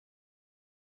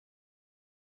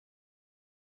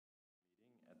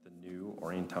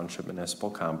Orion Township Municipal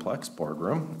Complex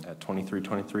Boardroom at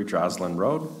 2323 Joslin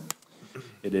Road.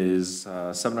 It is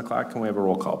 7 o'clock. Can we have a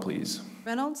roll call, please?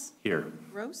 Reynolds? Here.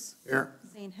 Gross? Here.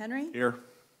 St. Henry? Here.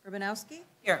 Urbanowski?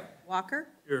 Here. Walker?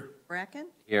 Here. Bracken?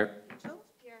 Here. Mitchell?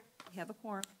 Here. We have a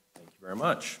quorum. Thank you very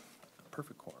much.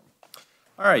 Perfect quorum.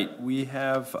 All right, we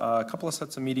have a couple of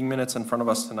sets of meeting minutes in front of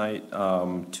us tonight.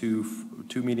 Two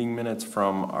meeting minutes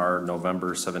from our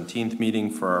November 17th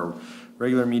meeting for our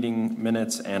regular meeting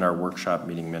minutes and our workshop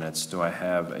meeting minutes. Do I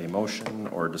have a motion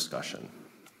or discussion?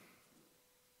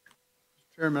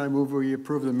 Chairman, I move we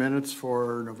approve the minutes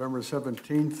for November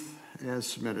 17th as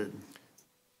submitted.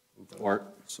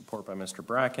 Support by Mr.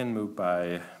 Bracken, moved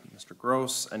by Mr.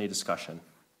 Gross. Any discussion?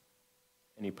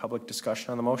 Any public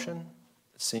discussion on the motion?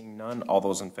 Seeing none, all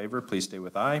those in favor, please stay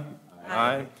with aye.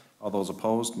 Aye. All those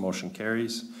opposed, motion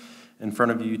carries. In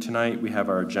front of you tonight, we have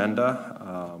our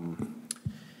agenda.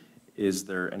 Is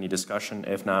there any discussion?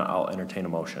 If not, I'll entertain a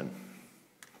motion.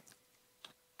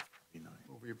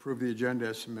 We approve the agenda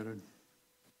as submitted.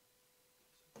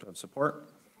 Do I have support?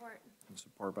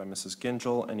 Support by Mrs.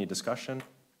 Gingell. Any discussion?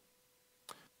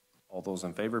 All those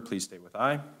in favor, please stay with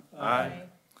aye. Aye.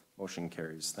 Motion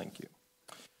carries. Thank you.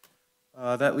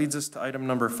 That leads us to item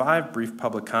number 5, brief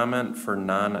public comment for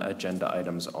non-agenda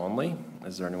items only.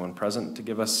 Is there anyone present to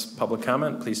give us public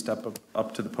comment? Please step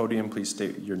up to the podium. Please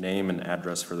state your name and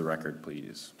address for the record,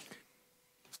 please.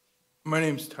 My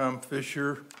name's Tom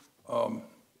Fisher,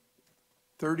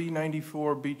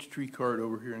 3094 Beech Tree Court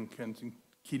over here in Keatington,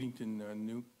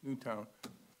 Newtown.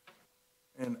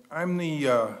 And I'm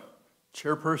the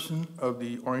chairperson of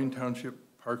the Orion Township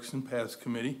Parks and Paths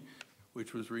Committee,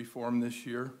 which was reformed this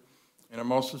year. And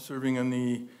I'm also serving on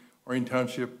the Orion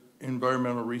Township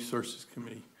Environmental Resources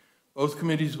Committee. Both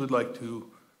committees would like to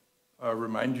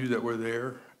remind you that we're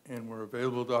there and we're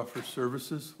available to offer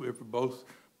services. We have both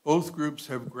groups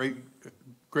have great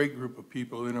group of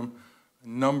people in them, a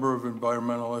number of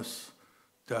environmentalists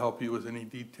to help you with any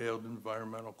detailed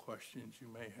environmental questions you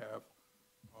may have.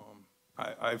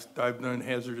 I've done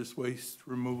hazardous waste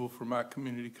removal for my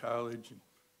community college and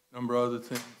a number of other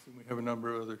things, and we have a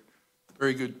number of other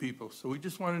very good people. So we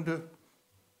just wanted to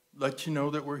let you know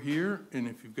that we're here, and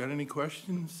if you've got any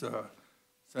questions,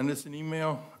 send us an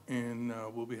email, and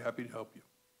we'll be happy to help you.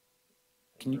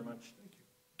 Can you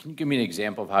give me an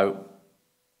example of how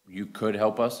you could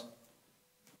help us?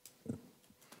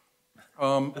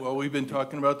 Well, we've been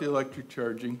talking about the electric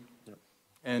charging, yep,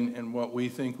 and what we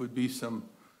think would be some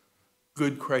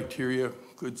good criteria,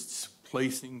 good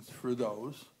placings for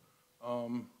those.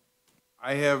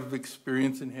 I have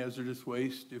experience in hazardous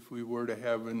waste. If we were to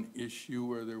have an issue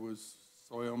where there was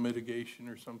soil mitigation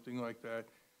or something like that,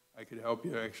 I could help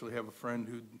you. I actually have a friend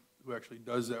who actually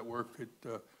does that work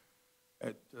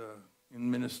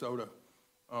in Minnesota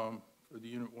for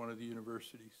one of the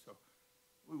universities. So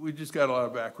we just got a lot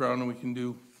of background, and we can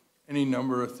do any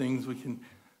number of things.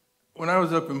 When I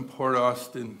was up in Port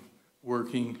Austin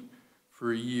working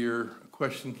for a year, a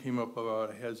question came up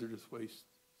about a hazardous waste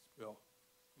spill.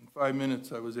 In 5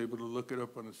 minutes, I was able to look it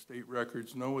up on the state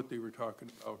records, know what they were talking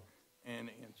about,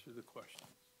 and answer the questions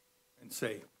and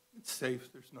say, it's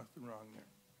safe, there's nothing wrong there,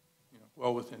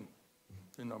 well within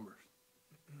the numbers.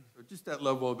 So just that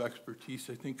level of expertise,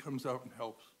 I think, comes out and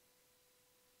helps.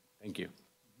 Thank you.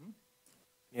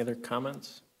 Any other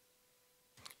comments?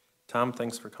 Tom,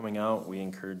 thanks for coming out. We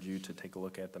encourage you to take a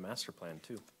look at the master plan,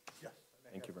 too. Yes.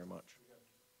 Thank you very much.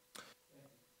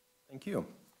 Thank you.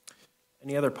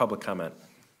 Any other public comment?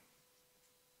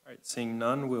 All right, seeing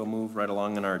none, we'll move right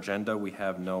along in our agenda. We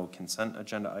have no consent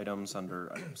agenda items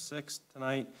under item 6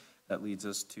 tonight. That leads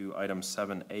us to item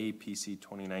 7A, PC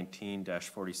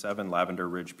 2019-47, Lavender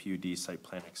Ridge PUD Site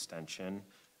Plan Extension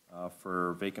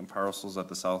for vacant parcels at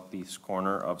the southeast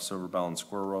corner of Silver Bell and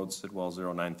Squirrel Road, Sidwell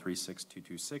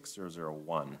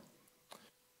 0936226001.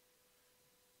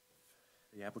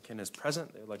 The applicant is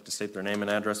present. They'd like to state their name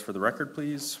and address for the record,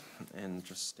 please, and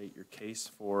just state your case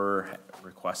for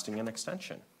requesting an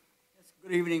extension. Yes,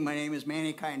 good evening. My name is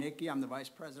Manny Kayanicki. I'm the Vice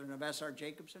President of S.R.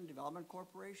 Jacobson Development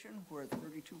Corporation. We're at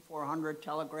 32400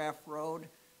 Telegraph Road,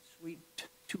 Suite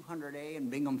 200A in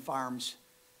Bingham Farms.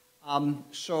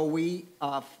 So we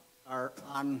are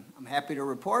on, I'm happy to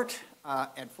report,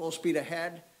 at full speed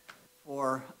ahead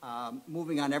for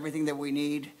moving on everything that we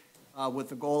need with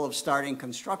the goal of starting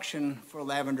construction for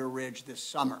Lavender Ridge this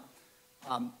summer.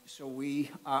 So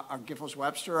our Giffords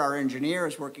Webster, our engineer,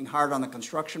 is working hard on the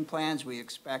construction plans. We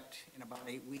expect in about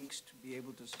 8 weeks to be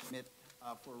able to submit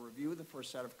for review the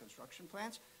first set of construction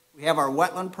plans. We have our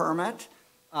wetland permit.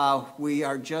 We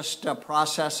are just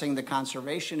processing the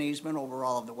conservation easement over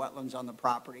all of the wetlands on the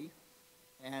property.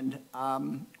 And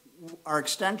our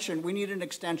extension, we need an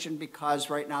extension because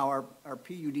right now our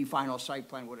PUD final site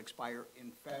plan would expire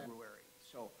in February.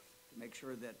 So to make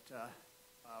sure that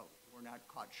we're not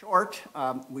caught short,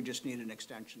 we just need an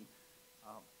extension,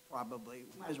 probably,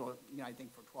 might as well, I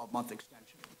think for 12-month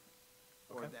extension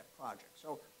for that project.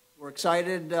 So we're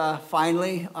excited,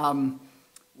 finally.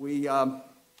 The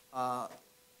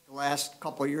last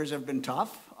couple of years have been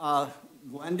tough.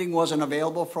 Lending wasn't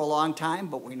available for a long time,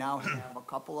 but we now have a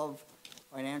couple of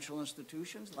financial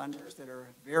institutions, lenders that are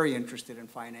very interested in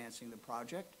financing the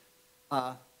project.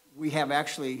 We have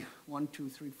actually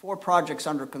 4 projects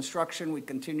under construction. We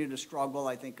continue to struggle,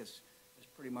 I think, as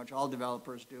pretty much all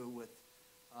developers do, with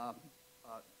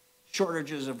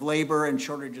shortages of labor and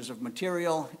shortages of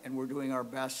material, and we're doing our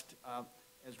best,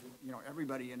 as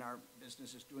everybody in our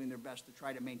business is doing their best to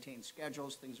try to maintain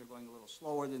schedules. Things are going a little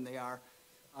slower than they are.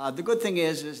 The good thing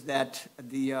is that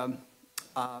the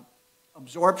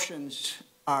absorptions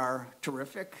are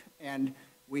terrific, and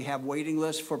we have waiting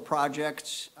lists for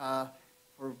projects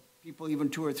for people even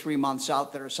 2 or 3 months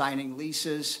out that are signing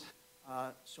leases.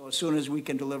 So as soon as we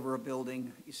can deliver a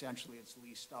building, essentially it's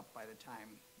leased up by the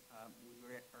time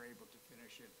we are able to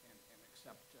finish it and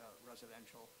accept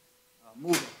residential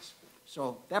move-ins.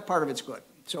 So that part of it's good.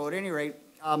 So at any rate,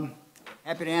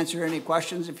 happy to answer any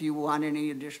questions if you want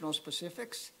any additional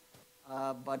specifics.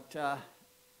 But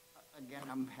again,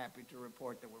 I'm happy to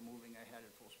report that we're moving ahead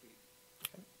at full speed.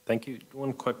 Thank you.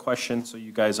 One quick question. So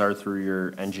you guys are through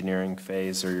your engineering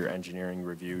phase or your engineering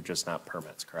review, just not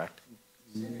permits, correct?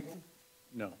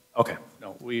 No, Okay.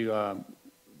 no,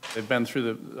 they've been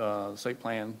through the site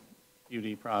plan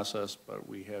UD process, but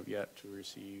we have yet to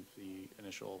receive the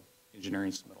initial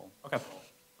engineering submittal. Okay.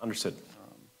 Understood.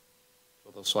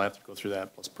 So they'll still have to go through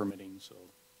that plus permitting, so.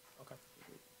 Okay.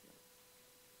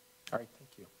 All right,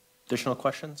 thank you. Additional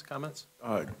questions, comments?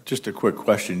 Just a quick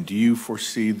question. Do you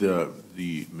foresee the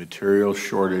material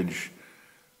shortage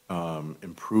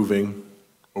improving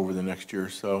over the next year or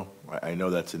so? I know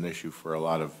that's an issue for a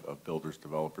lot of builders,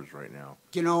 developers right now.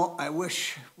 I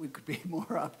wish we could be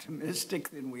more optimistic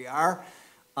than we are.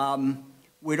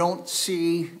 We don't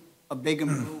see a big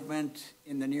improvement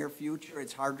in the near future.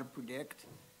 It's hard to predict.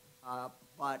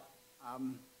 But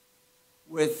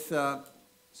with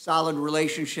solid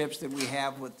relationships that we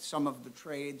have with some of the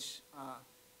trades,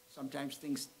 sometimes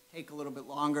things take a little bit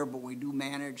longer, but we do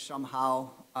manage somehow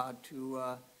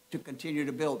to continue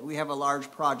to build. We have a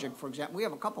large project, for example. We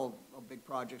have a couple of big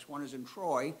projects. One is in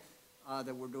Troy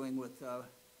that we're doing with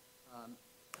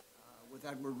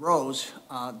Edward Rose.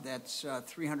 That's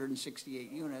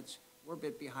 368 units. We're a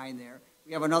bit behind there.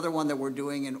 We have another one that we're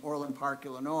doing in Orland Park,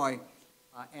 Illinois.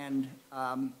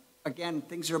 Again,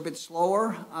 things are a bit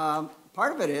slower.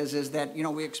 Part of it is that,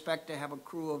 we expect to have a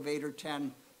crew of 8 or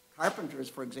 10 carpenters,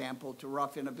 for example, to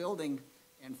rough in a building,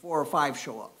 and 4 or 5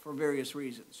 show up for various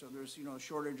reasons. So there's,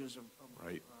 shortages of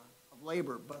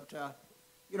labor. But,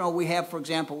 we have, for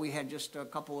example, we had just a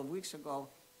couple of weeks ago,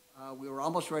 we were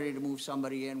almost ready to move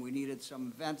somebody in. We needed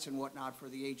some vents and whatnot for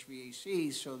the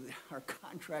HVAC, so our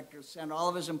contractor sent all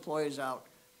of his employees out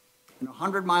in a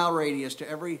 100-mile radius to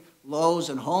every Lowe's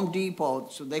and Home Depot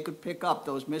so they could pick up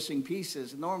those missing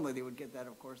pieces. And normally they would get that,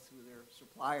 of course, through their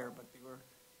supplier, but they were,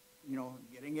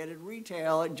 getting it at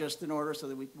retail just in order so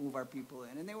that we could move our people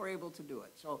in. And they were able to do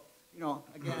it. So,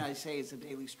 again, I say it's a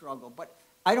daily struggle. But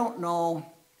I don't know.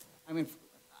 I mean,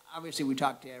 obviously we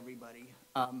talk to everybody.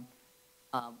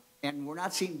 And we're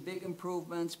not seeing big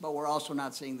improvements, but we're also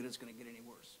not saying that it's going to get any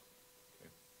worse.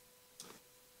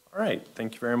 All right,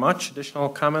 thank you very much. Additional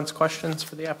comments, questions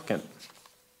for the applicant?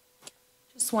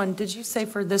 Just one. Did you say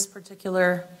for this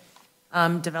particular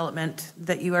development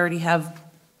that you already have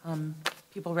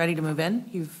people ready to move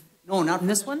in? No, not in for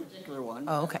this one? particular one.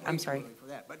 Oh, okay. I'm sorry. For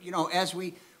that. But, as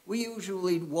we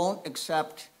usually won't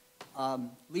accept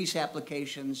lease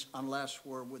applications unless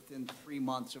we're within 3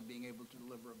 months of being able to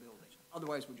deliver a building.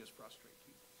 Otherwise, we just frustrate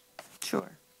people.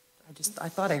 Sure. I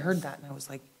thought I heard that, and I was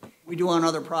like. We do on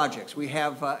other projects. We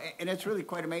have, and it's really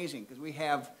quite amazing, because we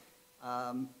have,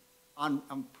 on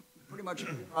pretty much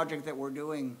every project that we're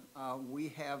doing, we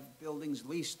have buildings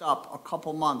leased up a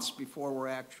couple months before we're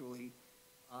actually,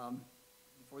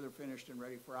 before they're finished and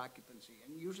ready for occupancy.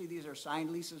 And usually these are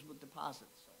signed leases with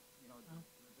deposits, so,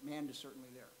 the demand is certainly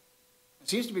there. It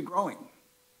seems to be growing.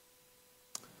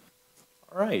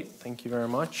 All right, thank you very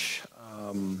much.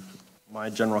 My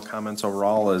general comments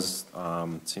overall is,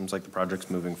 it seems like the project's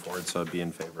moving forward, so I'd be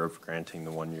in favor of granting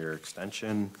the 1-year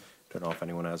extension. Don't know if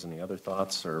anyone has any other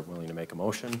thoughts or willing to make a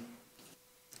motion.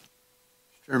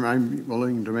 Chairman, I'm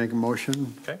willing to make a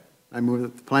motion. Okay. I move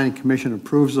that the Planning Commission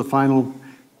approves the final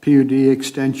PUD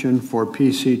extension for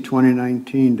PC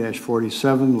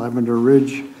 2019-47 Lavender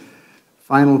Ridge.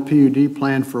 Final PUD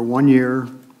plan for 1 year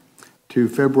to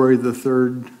February the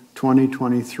 3rd,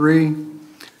 2023.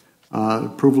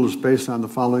 Approval is based on the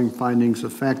following findings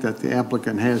of fact: that the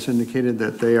applicant has indicated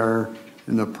that they are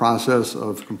in the process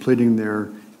of completing their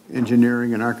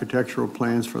engineering and architectural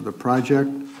plans for the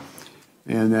project,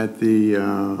 and that the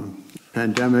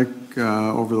pandemic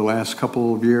over the last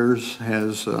couple of years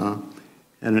has had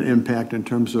an impact in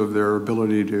terms of their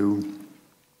ability to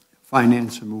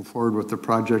finance and move forward with the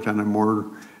project on a more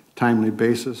timely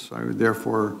basis. I would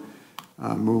therefore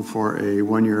move for a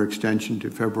 1-year extension to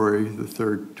February the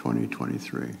 3rd,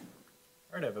 2023. All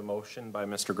right, I have a motion by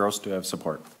Mr. Gross. Do I have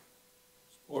support?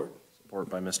 Support.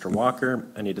 Support by Mr. Walker.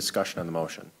 Any discussion on the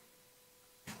motion?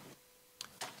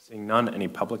 Seeing none, any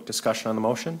public discussion on the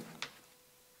motion?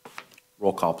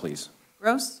 Roll call, please.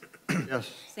 Gross.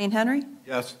 Yes. St. Henry.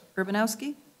 Yes.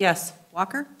 Urbanowski. Yes.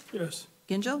 Walker. Yes.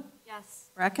 Gingell. Yes.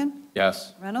 Bracken.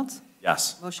 Yes. Reynolds.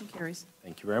 Yes. Motion carries.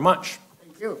 Thank you very much.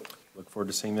 Thank you. Look forward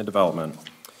to seeing the development.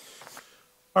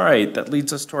 All right, that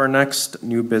leads us to our next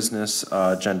new business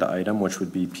agenda item, which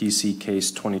would be PC case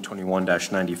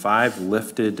 2021-95,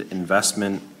 Lifted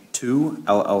Investment 2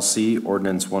 LLC,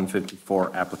 Ordinance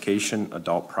 154 application,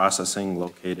 adult processing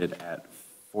located at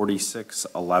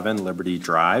 4611 Liberty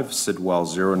Drive, Sidwell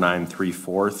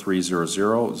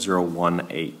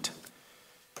 0934300018.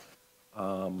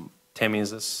 Tammy,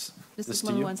 is this This is to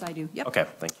one of the you? ones I do. Yep. Okay,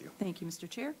 thank you. Thank you, Mr.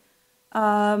 Chair.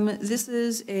 This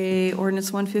is a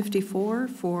ordinance 154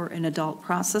 for an adult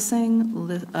processing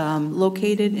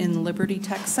located in Liberty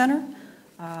Tech Center.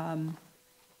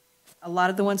 A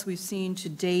lot of the ones we've seen to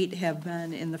date have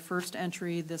been in the first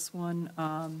entry. This one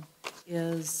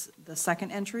is the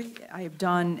second entry. I have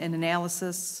done an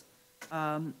analysis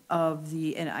of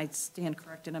the, and I stand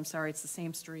corrected, I'm sorry, it's the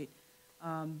same street.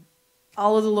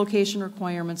 All of the location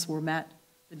requirements were met.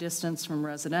 The distance from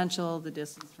residential, the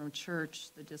distance from church,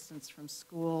 the distance from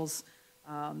schools,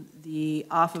 the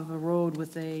off of a road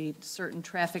with a certain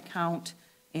traffic count,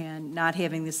 and not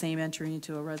having the same entry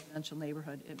into a residential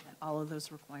neighborhood. It met all of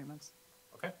those requirements.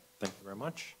 Okay, thank you very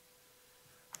much.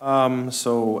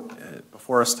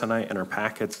 Before us tonight in our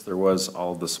packets, there was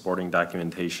all the supporting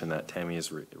documentation that Tammy is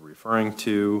referring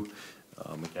to.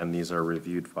 Again, these are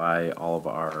reviewed by all of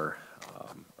our,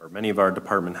 or many of our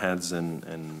department heads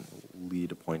and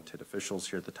lead appointed officials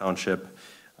here at the township.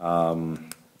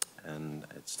 And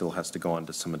it still has to go on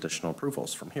to some additional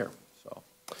approvals from here. So,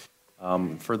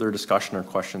 further discussion or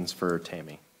questions for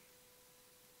Tammy?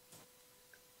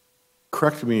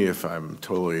 Correct me if I'm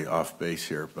totally off base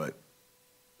here, but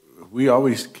we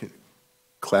always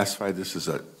classify this as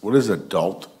what does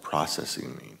adult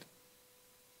processing mean?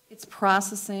 It's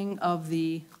processing of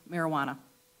the marijuana.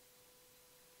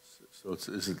 So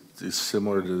is it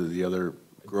similar to the other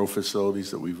grow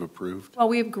facilities that we've approved? Well,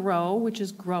 we have grow, which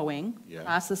is growing. Yeah.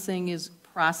 Processing is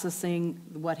processing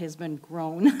what has been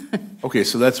grown. Okay,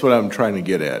 so that's what I'm trying to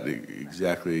get at,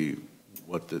 exactly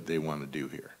what they want to do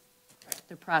here.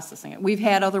 They're processing it. We've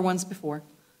had other ones before.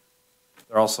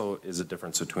 There also is a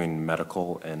difference between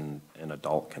medical and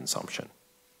adult consumption.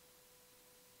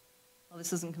 Well,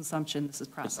 this isn't consumption, this is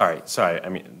processing. Sorry, I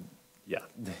mean, yeah,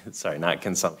 sorry, not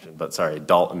consumption, but sorry,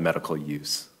 adult and medical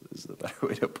use is the better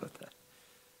way to put that.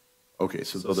 Okay,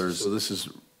 so So this is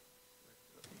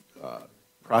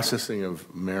processing of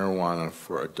marijuana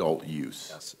for adult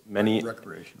use. Yes, many.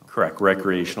 Recreational. Correct,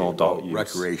 recreational adult use.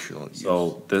 Recreational use.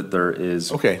 So there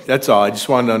is. Okay, that's all. I just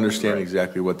wanted to understand Right.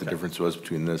 exactly what the difference was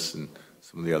between this and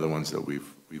some of the other ones that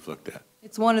we've looked at.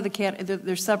 It's one of the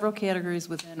there's several categories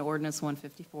within ordinance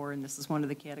 154, and this is one of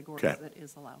the categories Okay. that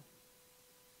is allowed.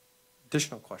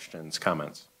 Additional questions,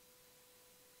 comments?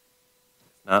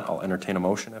 If not, I'll entertain a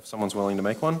motion if someone's willing to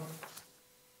make one.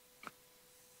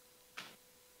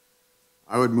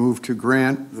 I would move to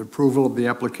grant the approval of the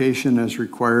application as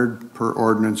required per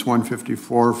ordinance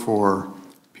 154 for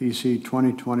PC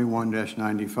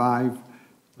 2021-95,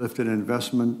 Lifted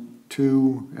Investment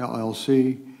 2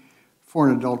 LLC, for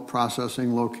an adult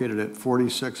processing located at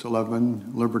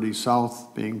 4611 Liberty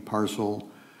South, being parcel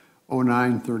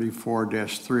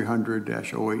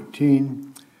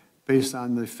 0934-300-018, based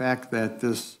on the fact that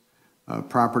this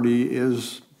property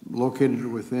is located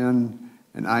within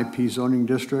an IP zoning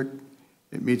district.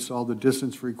 It meets all the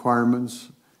distance requirements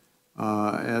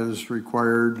as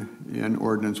required in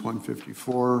ordinance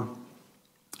 154.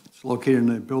 It's located in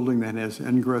a building that has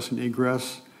ingress and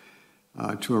egress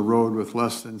to a road with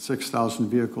less than 6,000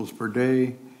 vehicles per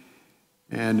day,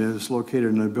 and is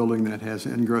located in a building that has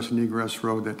ingress and egress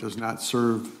road that does not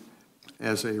serve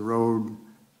as a road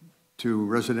to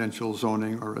residential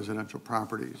zoning or residential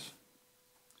properties.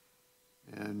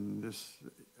 And this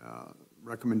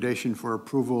recommendation for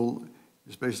approval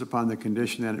is based upon the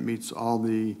condition that it meets all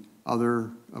the other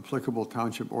applicable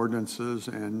township ordinances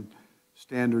and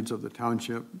standards of the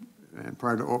township, and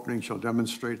prior to opening shall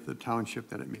demonstrate to the township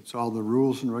that it meets all the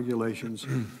rules and regulations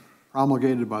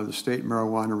promulgated by the state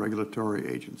marijuana regulatory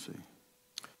agency.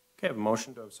 Okay, I have a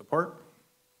motion to have support.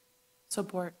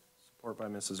 Support. Support by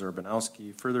Mrs.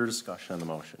 Urbanowski. Further discussion on the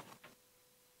motion?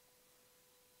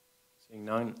 Seeing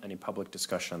none, any public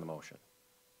discussion on the motion?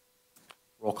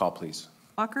 Roll call, please.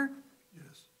 Walker?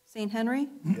 Yes. St. Henry?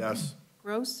 Yes.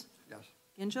 Gross? Yes.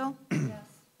 Gingell? Yes.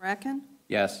 Bracken?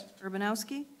 Yes.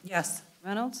 Urbanowski? Yes.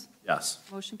 Reynolds? Yes.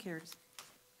 Motion carries.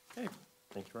 Okay,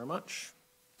 thank you very much.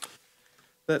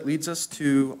 That leads us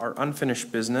to our unfinished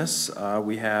business.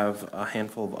 We have a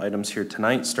handful of items here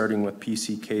tonight, starting with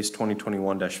PC case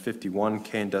 2021-51,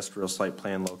 K Industrial Site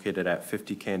Plan located at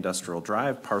 50K Industrial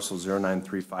Drive, parcel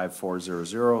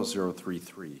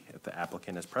 0935400033. If the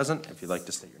applicant is present, if you'd like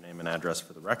to state your name and address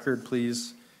for the record,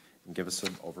 please, and give us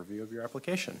an overview of your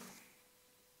application.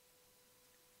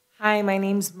 Hi, my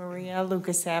name's Maria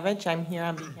Lucasavage. I'm here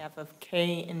on behalf of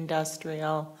K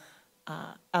Industrial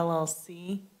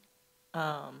LLC.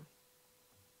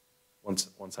 Once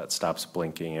that stops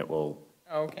blinking, it will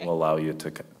Okay. will allow you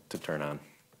to turn on.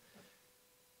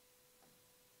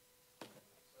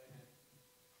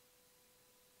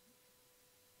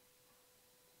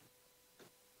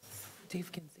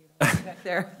 Dave can see it all back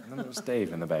there. And then there's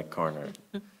Dave in the back corner.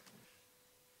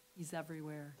 He's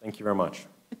everywhere. Thank you very much.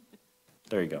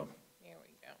 There you go. There we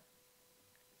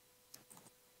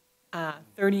go.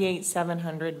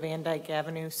 38700 Van Dyke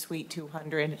Avenue, Suite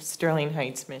 200, Sterling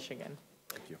Heights, Michigan.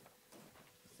 Thank you.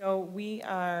 So we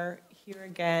are here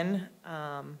again,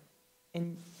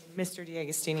 and Mr.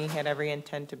 DiAgostini had every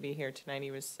intent to be here tonight.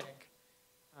 He was sick,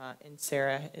 and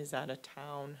Sarah is out of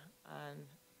town on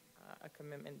a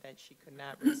commitment that she could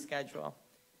not reschedule.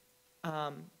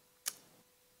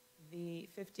 The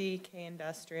 50K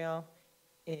Industrial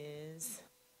is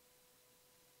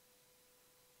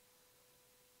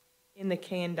in the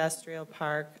K Industrial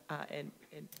Park. It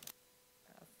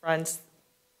fronts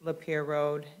Lapeer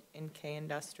Road and K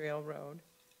Industrial Road.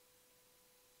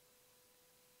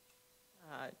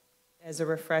 As a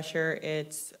refresher,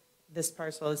 this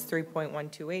parcel is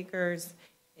 3.12 acres.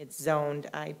 It's zoned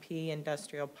IP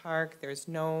Industrial Park. There's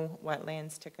no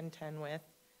wetlands to contend with.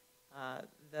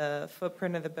 The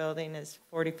footprint of the building is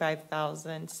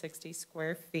 45,060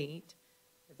 square feet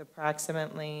with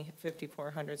approximately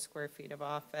 5,400 square feet of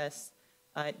office.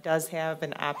 It does have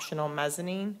an optional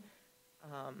mezzanine,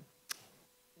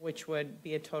 which would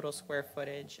be a total square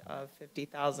footage of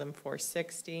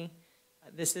 50,460.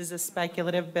 This is a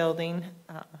speculative building.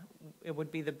 It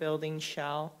would be the building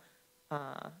shell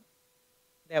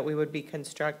that we would be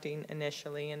constructing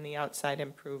initially in the outside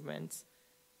improvements.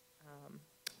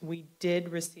 We did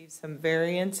receive some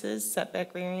variances,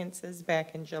 setback variances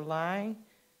back in July.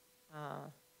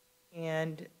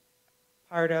 And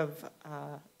part of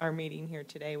our meeting here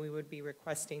today, we would be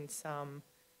requesting some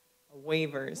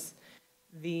waivers.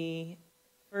 The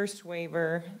first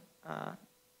waiver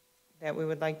that we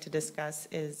would like to discuss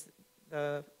is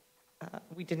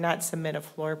we did not submit a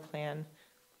floor plan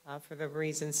for the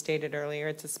reasons stated earlier.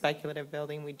 It's a speculative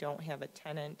building. We don't have a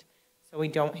tenant, so we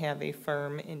don't have a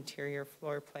firm interior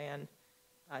floor plan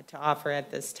to offer at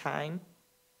this time.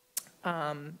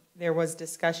 There was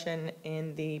discussion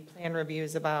in the plan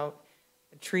reviews about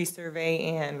a tree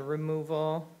survey and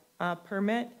removal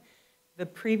permit. The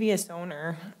previous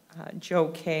owner, Joe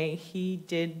Kay, he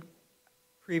did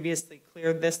previously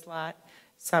clear this lot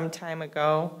some time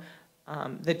ago.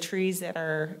 The trees that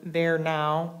are there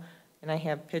now, and I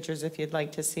have pictures if you'd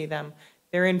like to see them,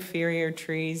 they're inferior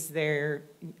trees. They're,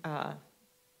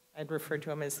 I'd refer to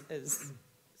them as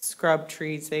scrub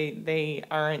trees. They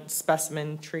aren't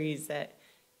specimen trees that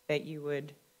you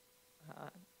would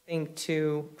think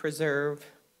to preserve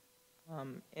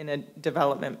in a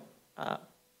development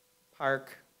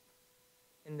park,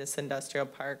 in this industrial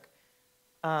park.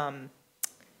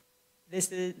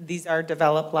 These are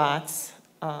developed lots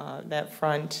that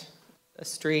front a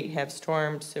street, have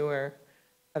storm sewer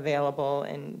available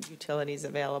and utilities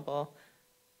available.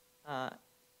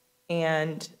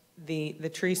 And the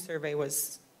tree survey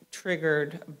was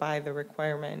triggered by the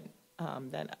requirement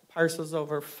that parcels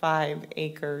over 5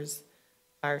 acres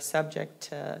are subject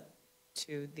to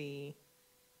the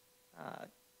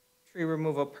tree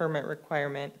removal permit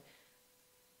requirement.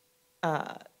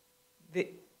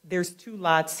 there's two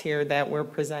lots here that we're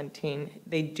presenting.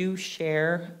 They do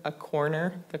share a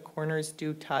corner. The corners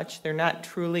do touch. They're not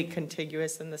truly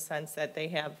contiguous in the sense that they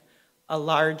have a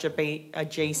large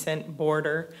adjacent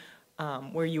border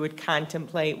where you would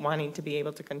contemplate wanting to be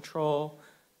able to control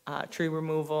tree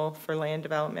removal for land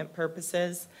development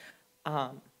purposes.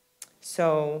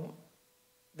 So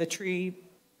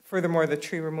furthermore, the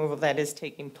tree removal that is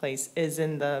taking place is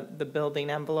in the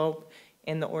building envelope,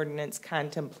 and the ordinance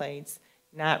contemplates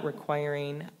not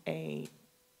requiring a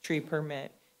tree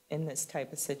permit in this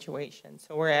type of situation.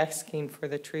 So we're asking for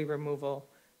the tree removal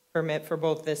permit for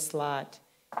both this lot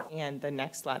and the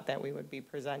next lot that we would be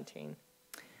presenting.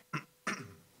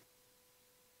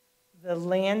 The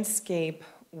landscape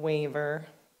waiver,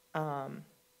 if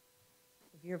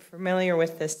you're familiar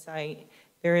with this site,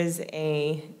 there is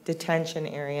a detention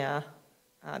area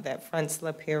that fronts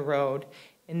Lapeer Road,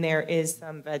 and there is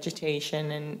some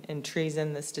vegetation and trees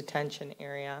in this detention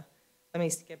area. Let me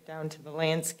skip down to the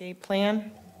landscape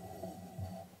plan.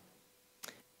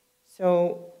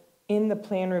 So in the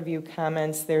plan review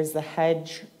comments, there's the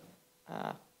hedge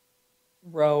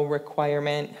row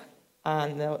requirement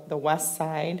on the west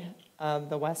side of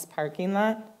the west parking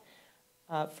lot.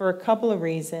 For a couple of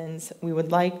reasons, we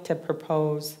would like to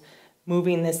propose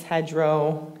moving this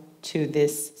hedgerow to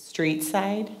this street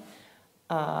side.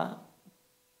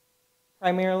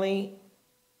 Primarily,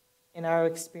 in our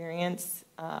experience,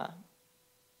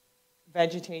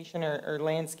 vegetation or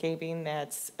landscaping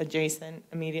that's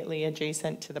immediately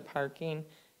adjacent to the parking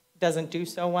doesn't do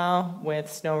so well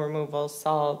with snow removal,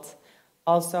 salt.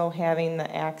 Also, having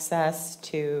the access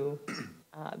to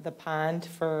the pond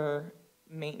for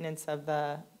maintenance of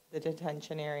the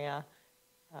detention area,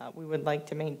 we would like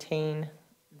to maintain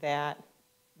that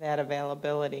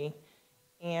availability.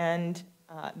 And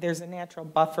there's a natural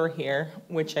buffer here,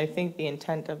 which I think the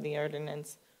intent of the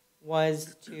ordinance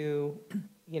was to,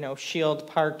 shield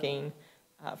parking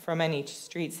from any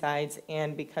street sides.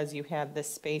 And because you have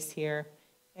this space here,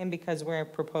 and because we're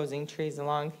proposing trees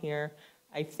along here,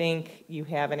 I think you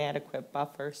have an adequate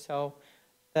buffer. So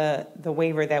the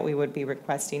waiver that we would be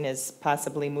requesting is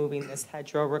possibly moving this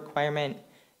hedgerow requirement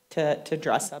to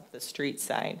dress up the street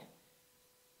side.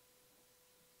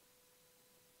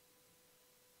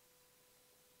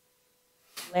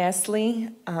 Lastly,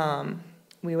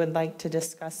 we would like to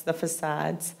discuss the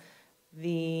facades.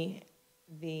 The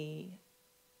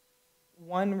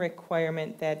one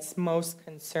requirement that's most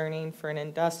concerning for an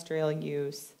industrial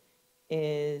use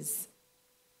is,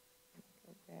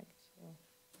 go back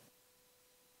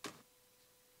to,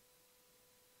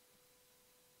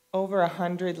 over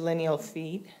 100 lineal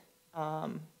feet.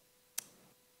 The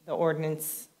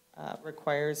ordinance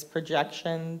requires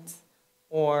projections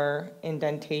or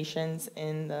indentations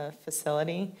in the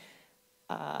facility.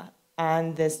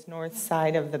 On this north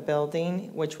side of the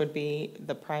building, which would be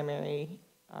the primarily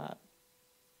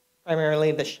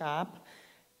the shop,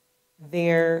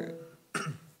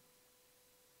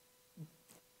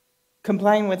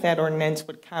 complying with that ordinance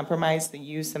would compromise the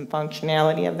use and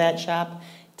functionality of that shop.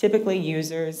 Typically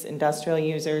industrial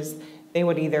users, they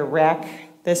would either rack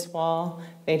this wall,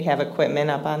 they'd have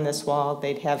equipment up on this wall,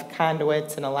 they'd have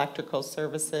conduits and electrical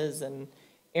services and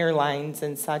airlines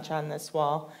and such on this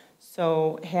wall.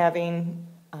 So having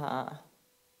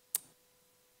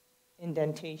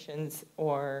indentations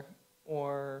or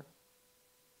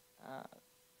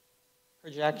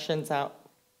projections out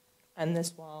on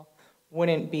this wall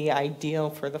wouldn't be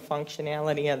ideal for the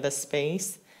functionality of the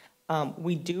space.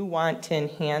 We do want to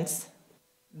enhance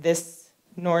this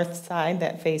north side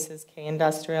that faces K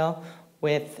Industrial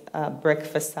with a brick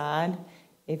facade.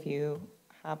 If you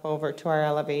hop over to our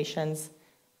elevations,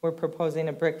 we're proposing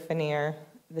a brick veneer.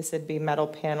 This would be metal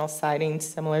panel siding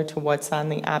similar to what's on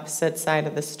the opposite side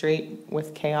of the street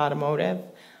with K Automotive.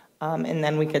 And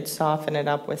then we could soften it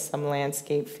up with some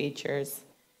landscape features.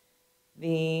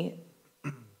 The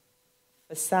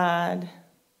facade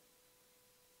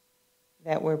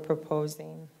that we're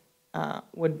proposing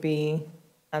would be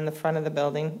on the front of the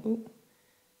building.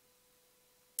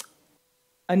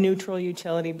 A neutral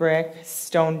utility brick,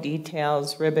 stone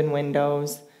details, ribbon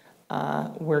windows.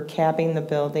 We're capping the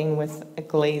building with a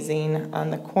glazing on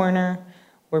the corner.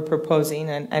 We're proposing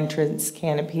an entrance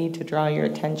canopy to draw your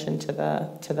attention to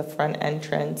the front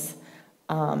entrance.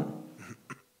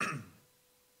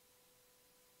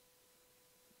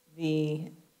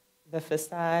 The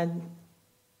facade,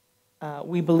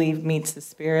 we believe, meets the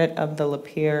spirit of the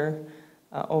Lapeer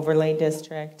overlay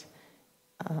district.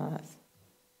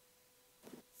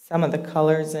 Some of the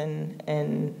colors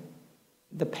and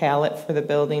the palette for the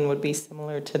building would be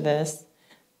similar to this.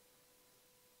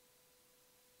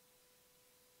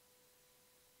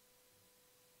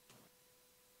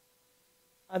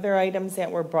 Other items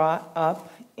that were brought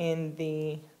up in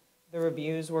the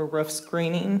reviews were roof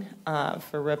screening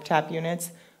for rooftop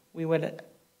units. We would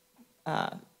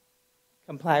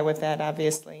comply with that,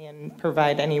 obviously, and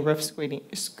provide any roof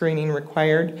screening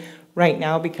required. Right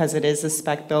now, because it is a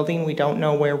spec building, we don't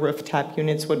know where rooftop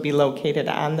units would be located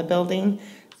on the building,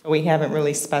 so we haven't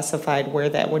really specified where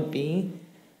that would be.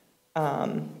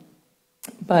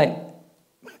 But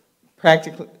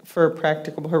for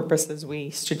practical purposes, we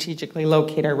strategically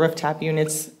locate our rooftop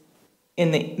units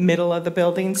in the middle of the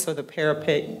building, so the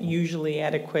parapet usually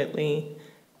adequately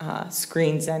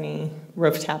screens any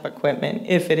rooftop equipment.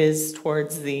 If it is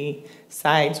towards the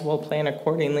sides, we'll plan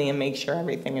accordingly and make sure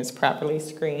everything is properly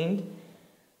screened.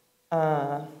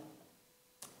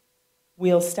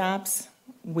 Wheel stops,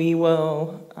 we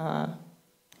will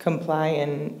comply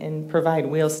and provide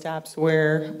wheel stops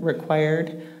where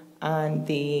required on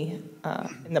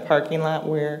in the parking lot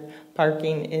where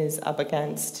parking is up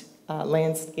against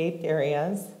landscaped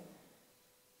areas.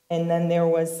 And then there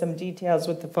was some details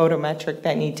with the photometric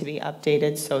that need to be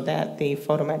updated so that the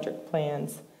photometric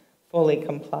plans fully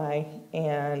comply,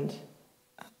 and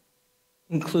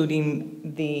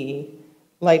including the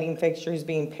lighting fixtures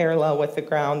being parallel with the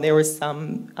ground. There was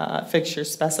some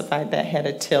fixtures specified that had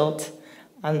a tilt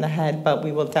on the head, but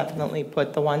we will definitely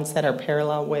put the ones that are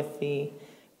parallel with the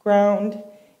ground,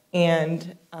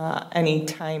 and any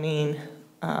timing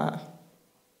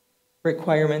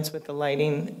requirements with the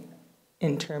lighting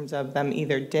in terms of them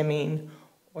either dimming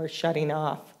or shutting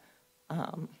off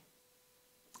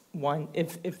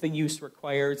if the use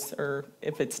requires, or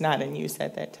if it's not in use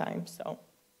at that time. So,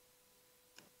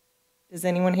 does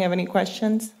anyone have any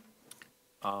questions?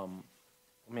 Let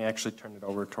me actually turn it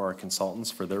over to our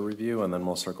consultants for their review, and then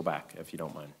we'll circle back, if you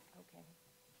don't mind.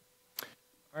 Okay.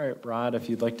 All right, Rod, if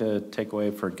you'd like to take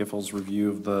away for Giffel's review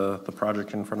of the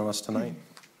project in front of us tonight.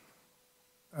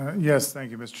 Yes,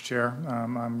 thank you, Mr. Chair.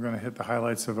 I'm going to hit the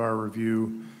highlights of our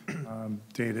review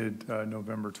dated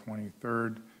November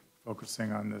 23rd,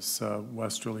 focusing on this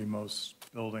westerlymost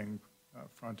building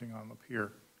fronting on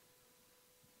Lapeer.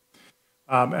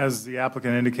 As the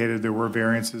applicant indicated, there were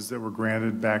variances that were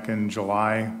granted back in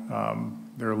July.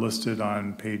 They're listed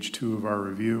on page 2 of our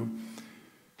review.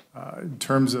 In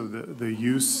terms of the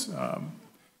use,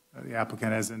 the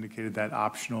applicant has indicated that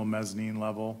optional mezzanine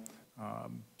level.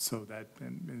 So that,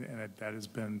 and that has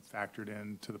been factored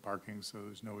into the parking, so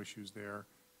there's no issues there.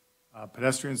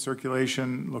 Pedestrian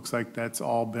circulation, looks like that's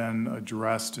all been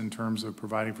addressed in terms of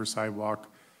providing for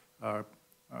sidewalk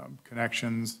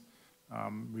connections.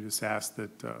 We just asked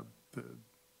that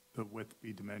the width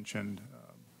be dimensioned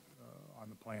on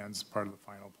the plans, part of the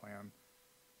final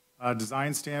plan.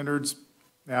 Design standards,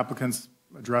 the applicants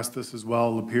addressed this as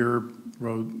well. Lapeer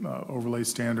Road overlay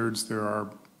standards, there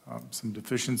are some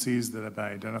deficiencies that have been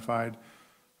identified.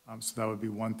 So that would be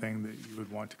one thing that you would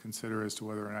want to consider as to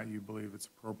whether or not you believe it's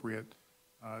appropriate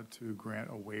to grant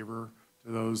a waiver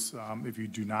to those. If you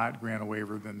do not grant a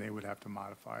waiver, then they would have to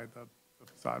modify the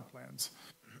facade plans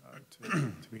to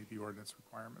meet the ordinance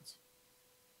requirements.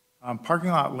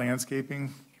 Parking lot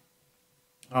landscaping.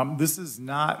 This is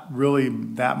not really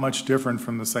that much different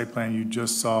from the site plan you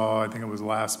just saw, I think it was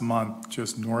last month,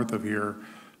 just north of here,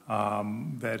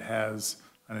 that has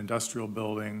an industrial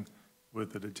building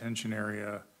with a detention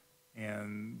area,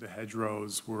 and the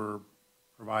hedgerows were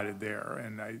provided there.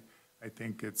 And I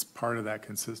think it's part of that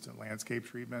consistent landscape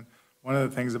treatment. One of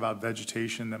the things about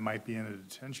vegetation that might be in a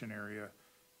detention area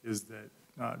is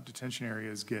that detention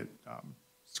areas get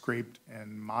scraped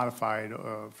and modified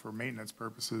for maintenance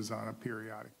purposes on a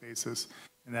periodic basis,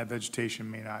 and that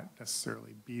vegetation may not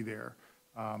necessarily be there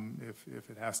if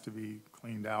it has to be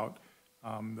cleaned out.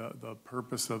 The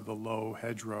purpose of the low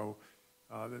hedgerow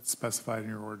that's specified in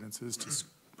your ordinance is to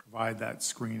provide that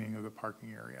screening of the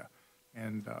parking area.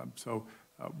 And so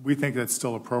we think that's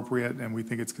still appropriate, and we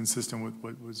think it's consistent with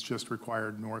what was just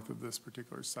required north of this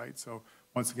particular site. So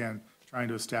once again, trying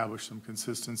to establish some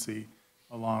consistency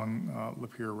along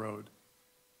Lapeer Road.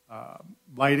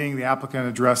 Lighting, the applicant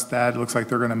addressed that. It looks like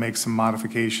they're going to make some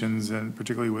modifications, and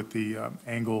particularly with the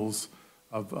angles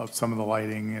of some of the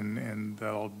lighting, and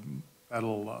that'll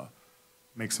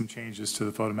make some changes to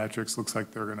the photometrics. Looks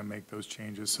like they're going to make those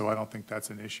changes, so I don't think that's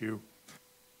an issue.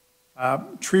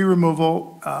 Tree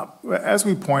removal, as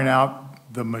we point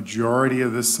out, the majority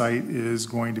of this site is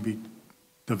going to be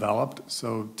developed,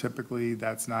 so typically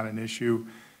that's not an issue.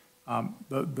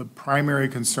 The primary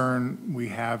concern we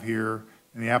have here,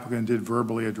 and the applicant did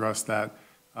verbally address that,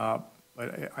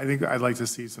 but I think I'd like to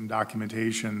see some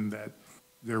documentation that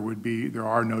there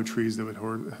are no trees that would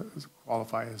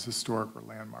qualify as historic or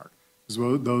landmark.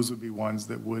 Those would be ones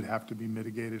that would have to be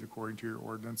mitigated according to your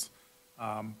ordinance.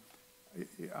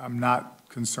 I'm not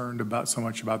concerned so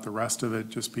much about the rest of it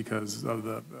just because of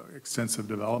the extensive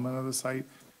development of the site,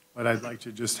 but I'd like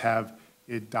to just have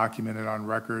it documented on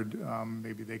record.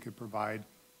 Maybe they could provide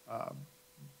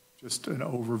just an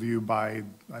overview by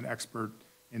an expert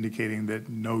indicating that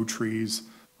no trees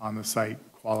on the site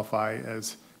qualify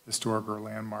as historic or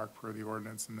landmark per the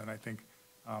ordinance. And then I think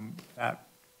that,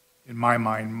 in my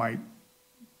mind, might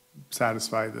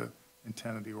satisfy the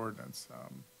intent of the ordinance.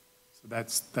 So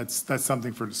that's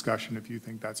something for discussion if you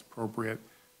think that's appropriate.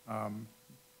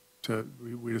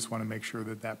 We just want to make sure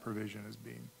that that provision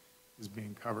is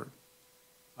being covered.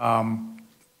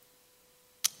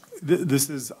 This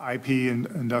is IP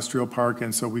Industrial Park,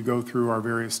 and so we go through our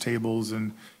various tables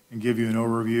and give you an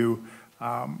overview.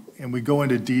 And we go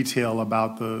into detail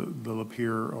about the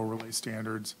Lapeer overlay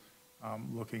standards,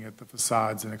 looking at the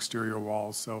facades and exterior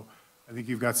walls. So I think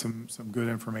you've got some good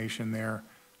information there.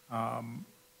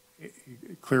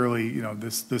 Clearly, you know,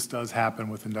 this does happen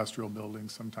with industrial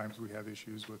buildings. Sometimes we have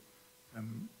issues with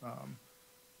them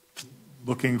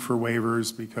looking for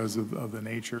waivers because of the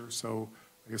nature. So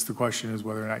I guess the question is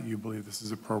whether or not you believe this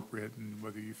is appropriate and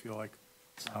whether you feel like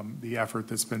the effort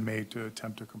that's been made to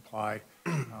attempt to comply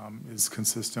is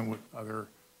consistent with other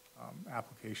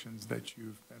applications that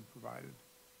you've been provided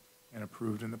and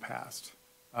approved in the past.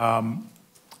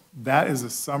 That is a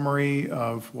summary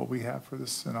of what we have for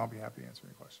this, and I'll be happy to answer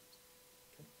any questions.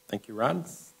 Thank you, Rod.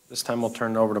 This time we'll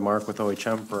turn it over to Mark with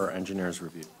OHM for our engineer's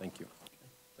review. Thank you.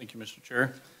 Thank you, Mr.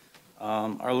 Chair.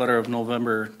 Our letter of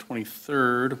November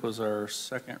 23rd was our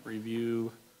second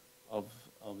review of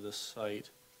this site.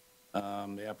 The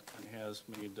applicant has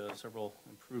made several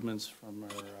improvements from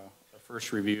our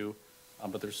first review,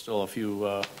 but there's still a few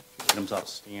items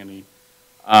outstanding.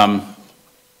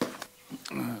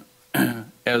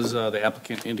 As the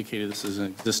applicant indicated, this is an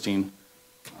existing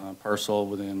parcel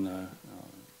within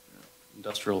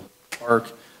industrial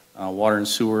park. Water and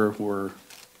sewer were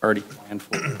already planned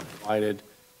for and provided.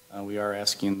 We are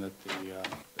asking that they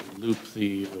loop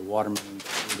the water main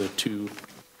through the two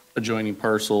adjoining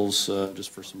parcels just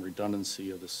for some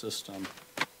redundancy of the system,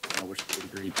 which they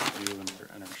agreed to do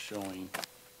and are showing.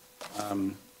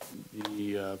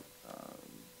 The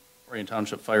Orion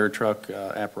Township fire truck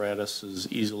apparatus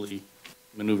is easily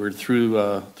maneuvered through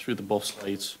the both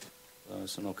sites,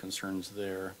 so no concerns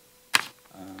there.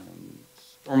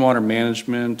 Stormwater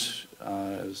management,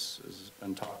 as has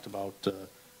been talked about,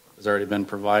 has already been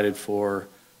provided for.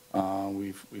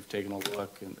 We've taken a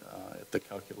look at the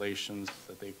calculations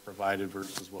that they provided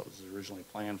versus what was originally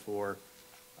planned for.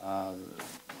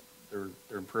 Their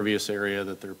impervious area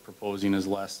that they're proposing is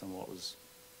less than what was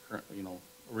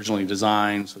originally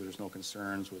designed, so there's no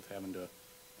concerns with having to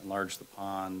enlarge the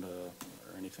pond or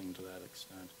anything to that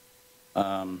extent.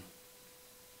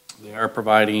 They are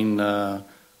providing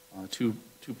two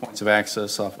points of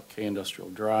access off of K Industrial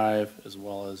Drive, as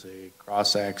well as a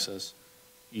cross-access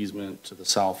easement to the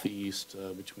southeast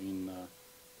between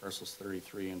parcels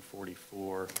 33 and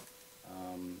 44.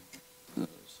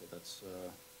 So that's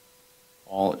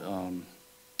all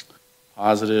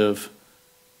positive.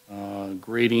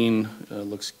 Grading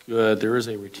looks good. There is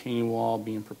a retaining wall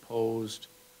being proposed,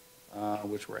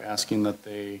 which we're asking that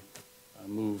they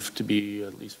move to be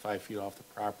at least 5 feet off the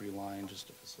property line just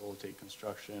to facilitate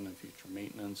construction and future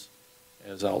maintenance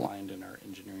as outlined in our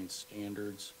engineering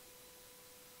standards.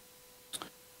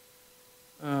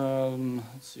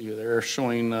 Let's see, they're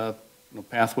showing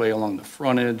pathway along the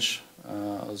frontage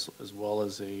as well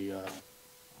as a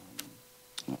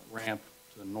ramp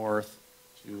to the north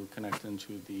to connect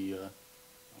into the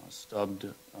stubbed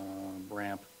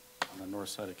ramp on the north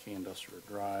side of K Industrial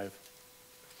Drive.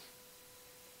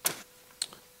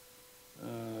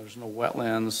 There's no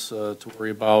wetlands to worry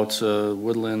about.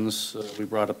 Woodlands, we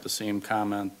brought up the same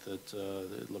comment that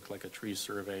it looked like a tree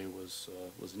survey was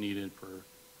needed for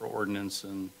ordinance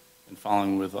and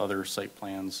following with other site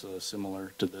plans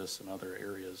similar to this in other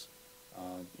areas.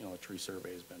 A tree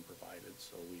survey has been provided,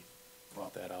 so we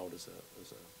brought that out as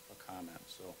a comment.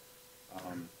 So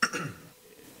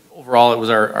overall, it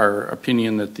was our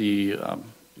opinion that the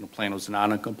plan was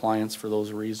not in compliance for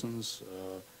those reasons.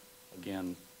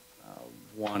 Again,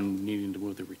 one, needing to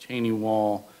move the retaining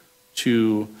wall.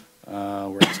 Two,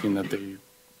 we're asking that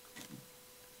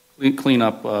they clean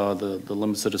up the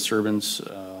limits of disturbance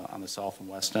on the south and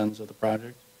west ends of the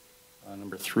project.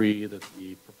 Number three, that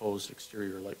the proposed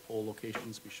exterior light pole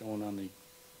locations be shown on the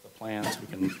plans. We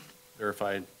can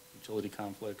verify utility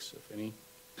conflicts, if any.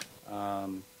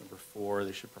 Number four,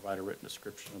 they should provide a written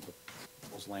description of the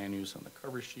proposed land use on the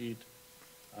cover sheet.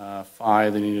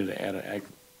 Five, they needed to add an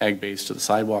ag base to the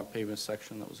sidewalk pavement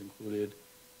section that was included.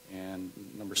 And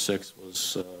number 6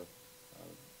 was the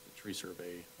tree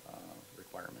survey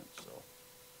requirement. So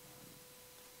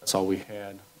that's all we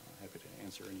had. Happy to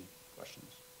answer any questions.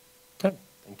 Okay,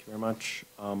 thank you very much.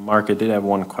 Mark, I did have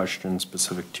one question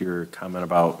specific to your comment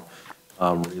about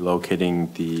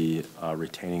relocating the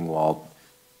retaining wall.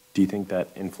 Do you think that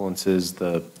influences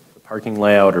the parking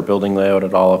layout or building layout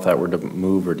at all if that were to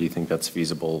move, or do you think that's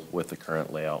feasible with the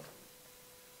current layout?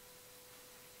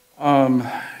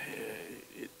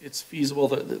 It's feasible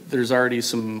that there's already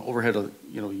some overhead,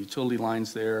 utility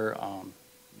lines there. I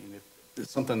mean, if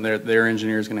it's something their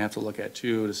engineer is going to have to look at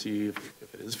too to see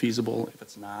if it is feasible. If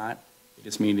it's not, they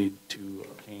just need to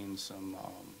obtain some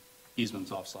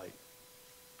easements off-site.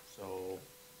 So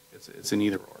it's an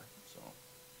either or. So.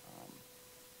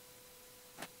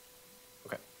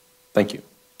 Okay, thank you.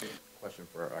 Question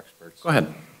for our experts. Go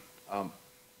ahead.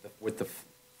 With the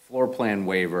floor plan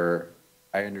waiver,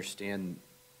 I understand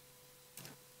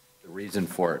the reason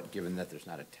for it, given that there's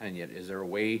not a tenant yet. Is there a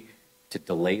way to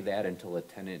delay that until a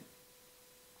tenant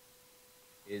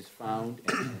is found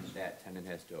and that tenant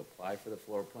has to apply for the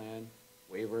floor plan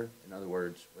waiver? In other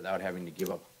words, without having to give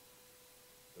up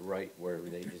the right where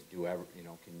they just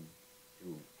can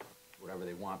do whatever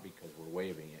they want because we're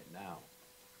waiving it now.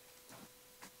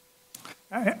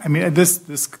 I mean,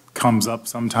 this comes up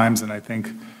sometimes, and I think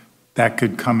that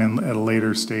could come in at a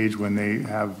later stage when they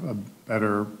have a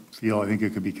better feel. I think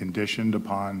it could be conditioned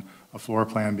upon a floor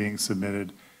plan being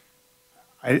submitted.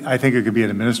 I think it could be an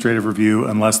administrative review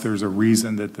unless there's a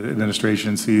reason that the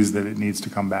administration sees that it needs to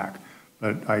come back.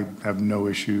 But I have no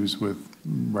issues with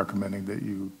recommending that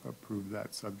you approve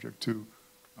that subject to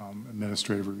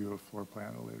administrative review of floor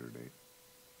plan at a later date.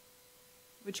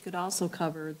 Which could also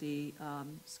cover the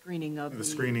screening of The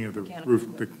screening of the mechanical roof,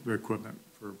 equipment. the equipment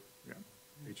for,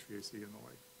 HVAC and the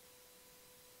like.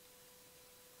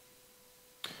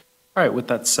 All right, with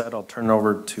that said, I'll turn it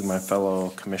over to my fellow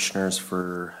commissioners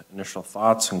for initial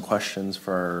thoughts and questions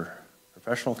for our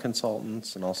professional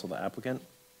consultants and also the applicant.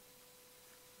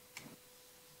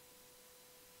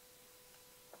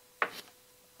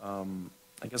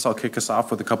 I guess I'll kick us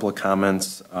off with a couple of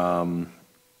comments. I'm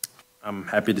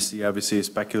happy to see, obviously, a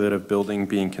speculative building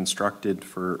being constructed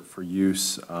for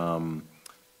use.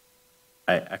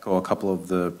 I echo a couple of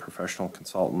the professional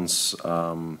consultants'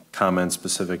 comments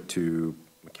specific to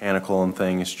mechanical and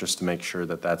things, just to make sure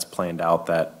that that's planned out,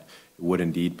 that it would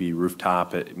indeed be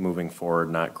rooftop moving forward,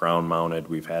 not ground mounted.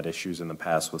 We've had issues in the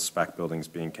past with spec buildings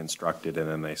being constructed, and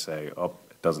then they say, oh,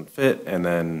 it doesn't fit, and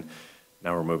then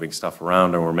now we're moving stuff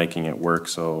around and we're making it work.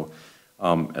 So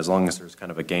as long as there's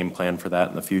kind of a game plan for that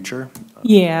in the future.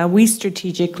 Yeah, we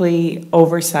strategically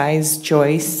oversized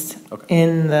joists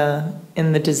in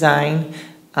the design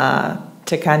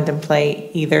to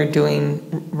contemplate either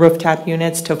doing rooftop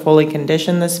units to fully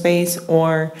condition the space,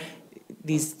 or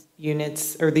these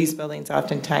units or these buildings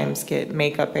oftentimes get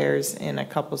makeup airs in a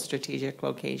couple strategic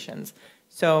locations.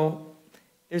 So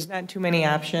there's not too many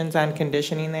options on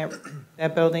conditioning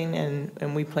that building,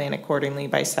 and we plan accordingly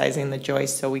by sizing the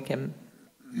joists so we can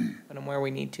put them where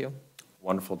we need to.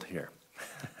 Wonderful to hear.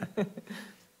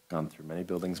 Gone through many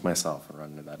buildings myself and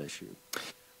run into that issue.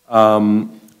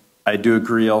 I do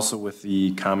agree also with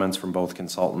the comments from both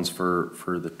consultants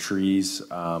for the trees.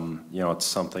 It's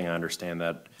something I understand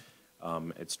that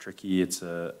it's tricky.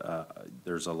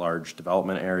 There's a large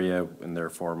development area, and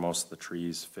therefore most of the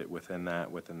trees fit within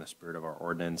the spirit of our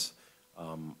ordinance.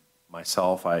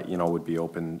 Myself, I would be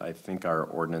open. I think our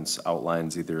ordinance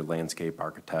outlines either landscape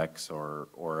architects or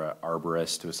an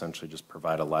arborist to essentially just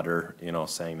provide a letter,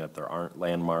 saying that there aren't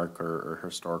landmark or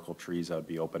historical trees. I would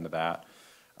be open to that.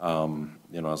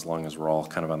 As long as we're all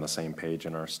kind of on the same page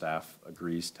and our staff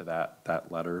agrees to that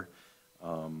letter,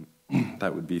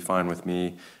 that would be fine with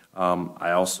me. I'm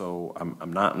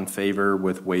not in favor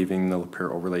with waiving the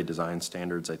Lapeer overlay design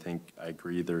standards. I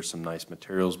agree there's some nice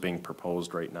materials being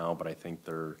proposed right now, but I think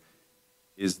there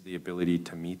is the ability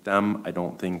to meet them. I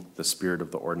don't think the spirit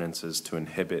of the ordinance is to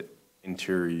inhibit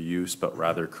interior use, but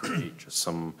rather create just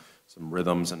some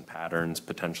rhythms and patterns,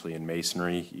 potentially in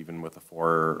masonry, even with a 4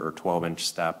 or 12-inch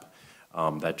step,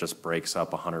 that just breaks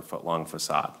up a 100-foot long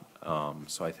facade.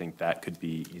 So I think that could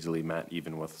be easily met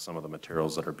even with some of the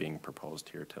materials that are being proposed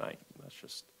here tonight. That's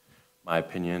just my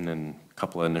opinion and a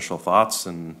couple of initial thoughts,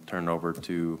 and turn it over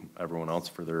to everyone else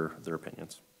for their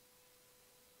opinions.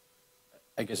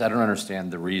 I guess I don't understand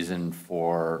the reason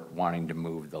for wanting to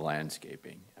move the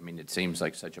landscaping. I mean, it seems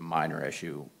like such a minor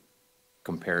issue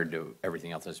compared to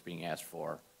everything else that's being asked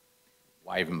for.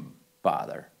 Why even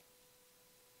bother?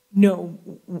 No,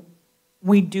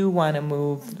 we do want to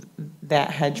move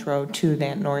that hedgerow to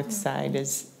that north side.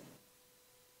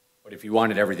 But if you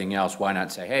wanted everything else, why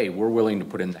not say, hey, we're willing to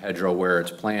put in the hedgerow where it's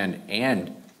planned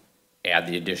and add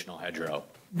the additional hedgerow?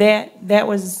 That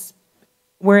was,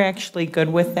 we're actually good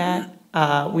with that.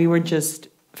 We were just,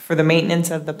 for the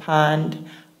maintenance of the pond,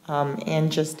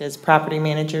 and just as property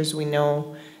managers, we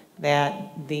know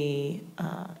that the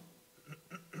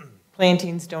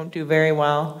plantings don't do very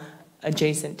well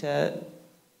adjacent to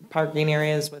parking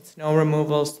areas with snow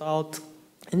removal, salt,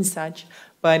 and such.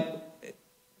 But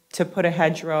to put a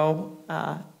hedgerow,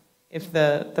 if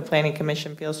the planning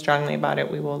commission feels strongly about it,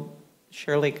 we will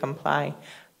surely comply.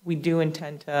 We do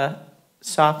intend to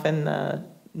soften the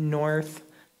north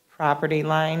property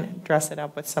line, dress it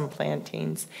up with some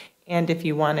plantings. And if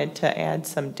you wanted to add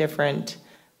some different,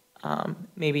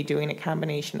 maybe doing a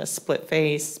combination of split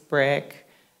face, brick,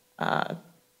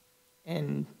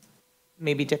 and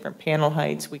maybe different panel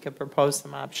heights, we could propose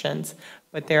some options.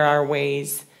 But there are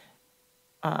ways,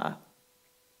 for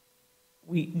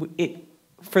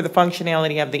the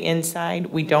functionality of the inside,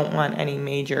 we don't want any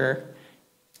major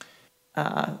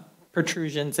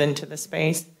protrusions into the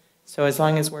space. So as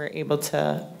long as we're able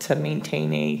to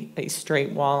maintain a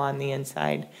straight wall on the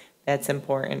inside, that's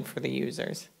important for the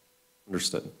users.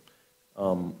 Understood.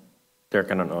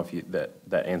 Derek, I don't know if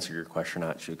that answered your question or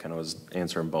not. She kind of was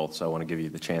answering both, so I want to give you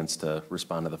the chance to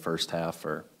respond to the first half,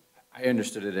 or. I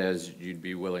understood it as you'd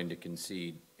be willing to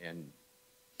concede and.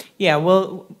 Yeah,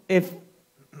 well, if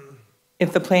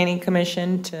the planning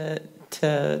commission to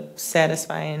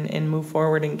satisfy and move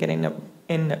forward in getting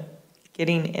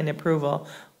an approval,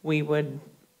 we would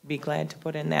be glad to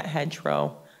put in that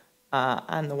hedgerow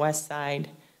on the west side,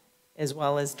 as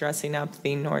well as dressing up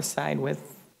the north side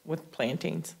with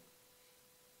plantings.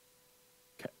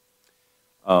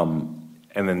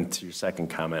 And then to your second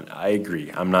comment, I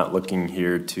agree. I'm not looking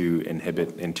here to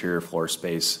inhibit interior floor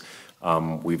space.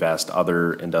 We've asked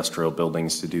other industrial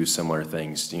buildings to do similar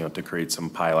things, to create some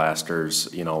pilasters,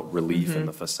 relief in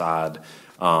the facade.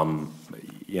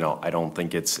 I don't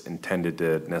think it's intended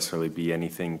to necessarily be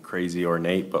anything crazy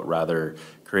ornate, but rather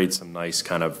create some nice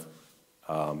kind of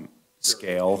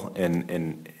scale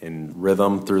and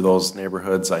rhythm through those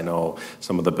neighborhoods. I know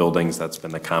some of the buildings, that's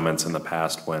been the comments in the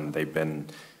past when they've been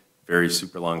very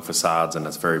super long facades and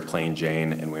it's very plain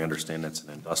Jane, and we understand it's an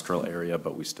industrial area,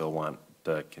 but we still want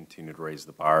to continue to raise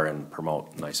the bar and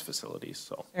promote nice facilities,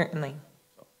 so. Certainly.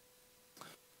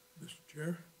 Mr.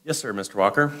 Chair? Yes, sir, Mr.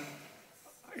 Walker.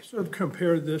 I sort of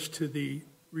compare this to the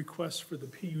requests for the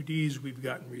PUDs we've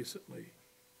gotten recently.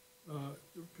 The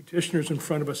petitioners in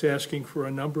front of us asking for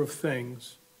a number of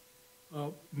things.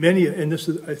 Many, and this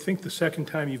is, I think, the second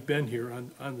time you've been here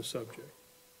on the subject.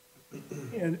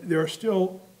 And there are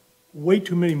still way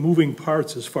too many moving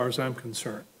parts as far as I'm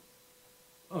concerned.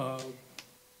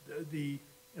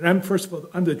 First of all,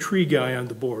 I'm the tree guy on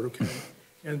the board, okay?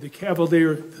 And the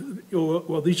Cavalier,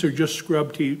 well, these are just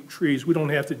scrub trees. We don't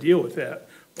have to deal with that.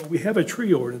 But we have a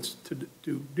tree ordinance to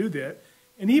do that.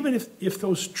 And even if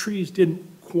those trees didn't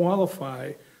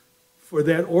qualify for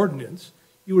that ordinance,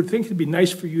 you would think it'd be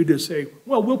nice for you to say,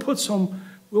 well, we'll put some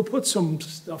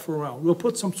stuff around. We'll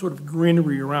put some sort of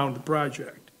greenery around the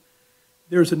project.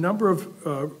 There's a number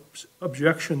of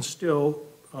objections still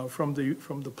from the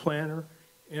planner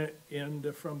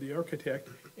and from the architect,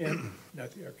 and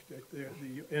not the architect, the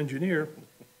engineer.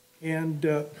 And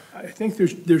I think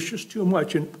there's just too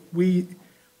much. And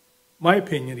my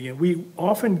opinion again, we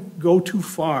often go too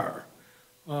far.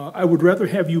 I would rather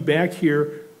have you back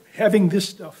here having this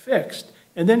stuff fixed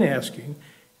and then asking.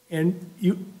 And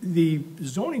the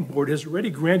zoning board has already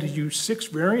granted you 6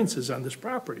 variances on this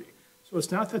property. So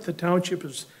it's not that the township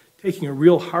is taking a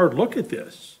real hard look at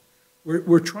this.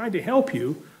 We're trying to help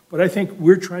you, but I think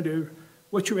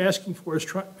what you're asking for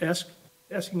is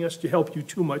asking us to help you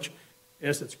too much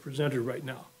as it's presented right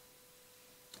now.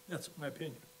 That's my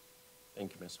opinion.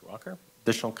 Thank you, Mr. Walker.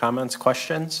 Additional comments,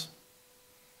 questions?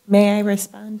 May I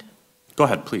respond? Go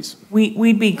ahead, please.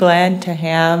 We'd be glad to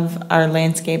have our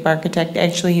landscape architect,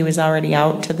 actually, he was already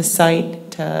out to the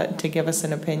site to give us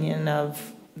an opinion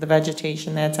of the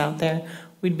vegetation that's out there.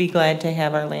 We'd be glad to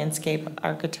have our landscape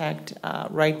architect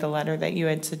write the letter that you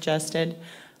had suggested.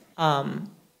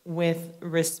 With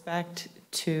respect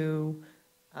to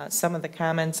some of the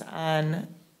comments on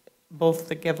both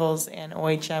the Givels and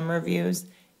OHM reviews,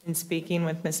 in speaking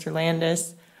with Mr.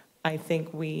 Landis, I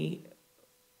think we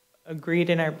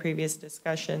agreed in our previous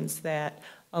discussions that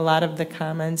a lot of the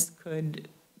comments could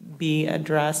be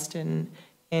addressed and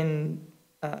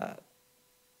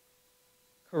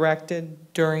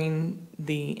corrected during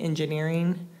the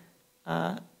engineering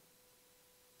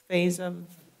phase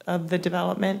of the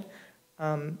development.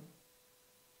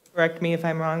 Correct me if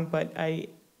I'm wrong, but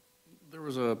There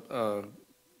was a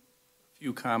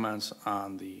few comments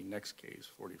on the next case,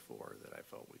 44, that I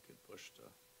felt we could push to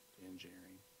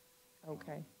engineering.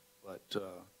 Okay. But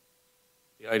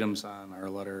the items on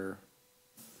our letter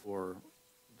for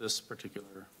this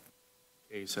particular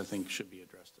case, I think, should be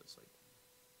addressed at site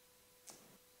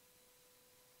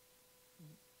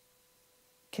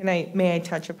plan. May I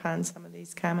touch upon some of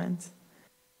these comments?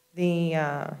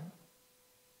 The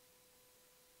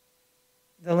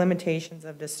limitations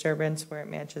of disturbance where it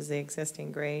matches the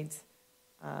existing grades,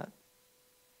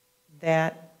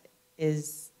 that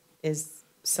is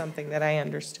something that I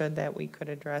understood that we could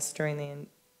address during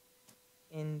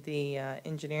the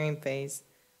engineering phase.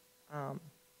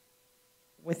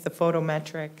 With the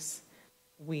photometrics,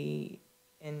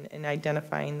 in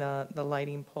identifying the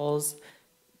lighting poles,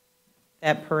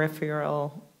 that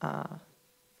peripheral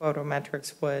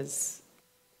photometrics was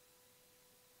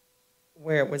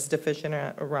where it was deficient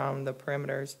around the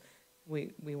perimeters.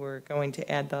 We were going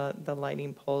to add the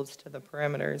lighting poles to the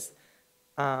perimeters.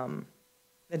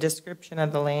 The description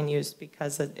of the land use,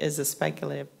 because it is a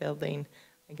speculative building,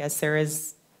 I guess there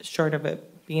is, short of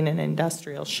it being an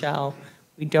industrial shell,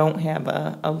 we don't have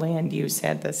a land use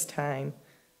at this time.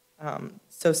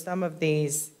 So some of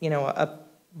these,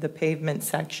 the pavement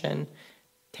section,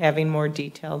 having more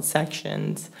detailed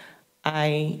sections,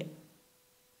 I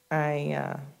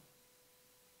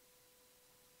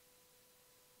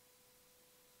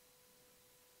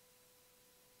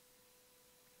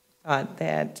thought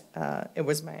that it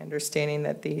was my understanding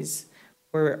that these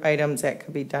were items that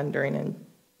could be done during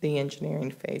the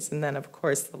engineering phase. And then, of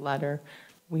course, the letter,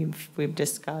 we've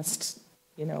discussed,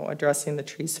 addressing the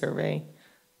tree survey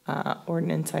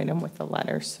ordinance item with the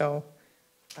letter. So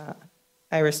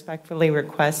I respectfully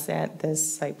request that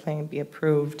this site plan be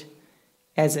approved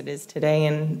as it is today,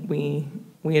 and we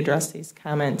address these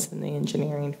comments in the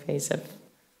engineering phase if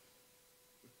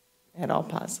at all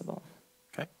possible.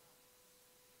 Okay.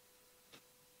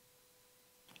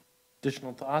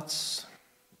 Additional thoughts?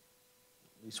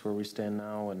 At least where we stand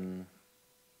now and.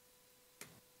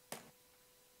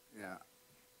 Yeah.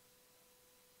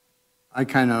 I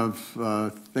kind of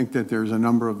think that there's a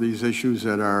number of these issues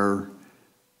that are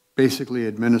basically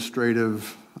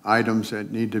administrative items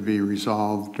that need to be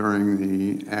resolved during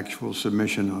the actual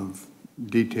submission of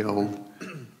detailed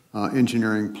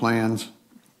engineering plans.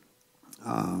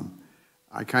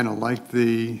 I kind of like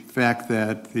the fact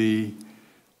that the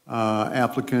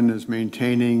applicant is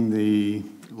maintaining the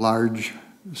large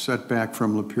setback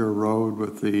from Lapeer Road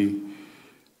with the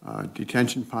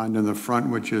detention pond in the front,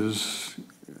 which is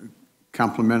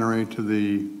complementary to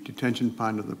the detention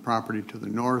pond of the property to the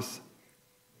north.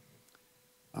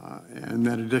 And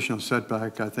that additional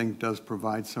setback, I think, does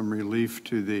provide some relief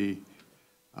to the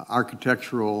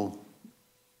architectural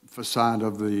facade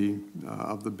of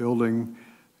the building.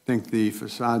 I think the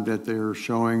facade that they're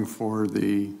showing for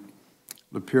the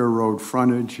Lapeer Road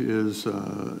frontage is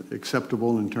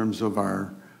acceptable in terms of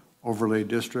our overlay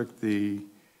district. The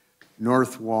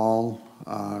north wall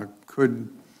could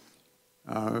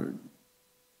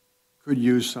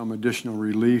use some additional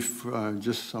relief,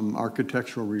 just some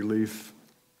architectural relief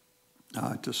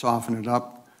to soften it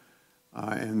up.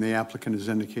 And the applicant has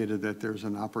indicated that there's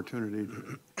an opportunity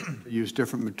to use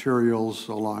different materials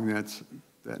along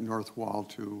that north wall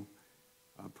to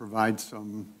provide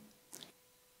some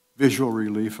visual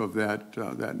relief of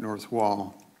that north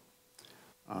wall.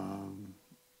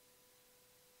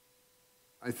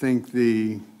 I think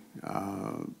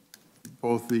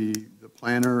both the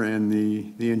planner and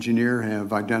the engineer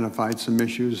have identified some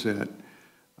issues that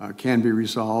can be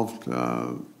resolved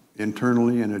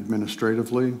internally and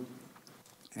administratively.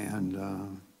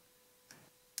 And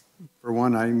for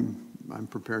one, I'm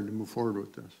prepared to move forward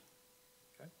with this.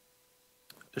 Okay.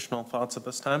 Additional thoughts at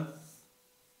this time?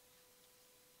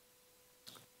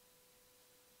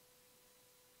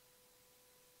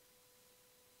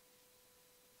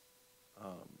 I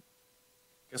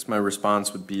guess my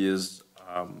response would be is,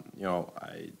 I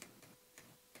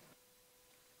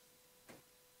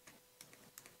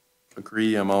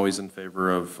agree. I'm always in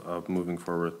favor of moving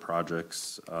forward with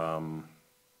projects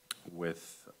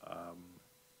with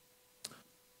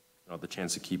the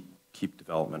chance to keep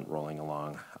development rolling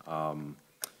along.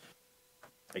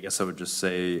 I guess I would just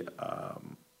say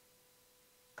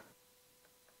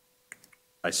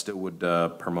I still would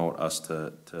promote us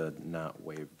to not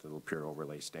waive the Lapeer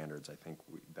overlay standards. I think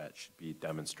that should be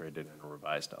demonstrated in a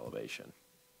revised elevation,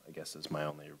 I guess is my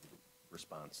only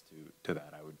response to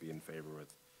that. I would be in favor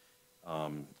with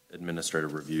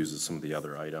administrative reviews of some of the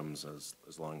other items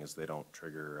as long as they don't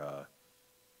trigger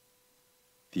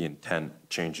the intent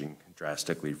changing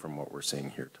drastically from what we're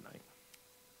seeing here tonight.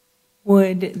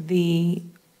 Would the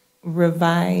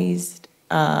revised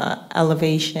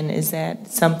elevation, is that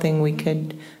something we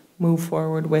could move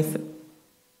forward with?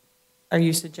 Are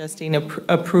you suggesting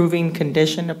approving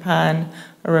condition upon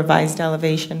a revised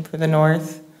elevation for the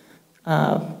north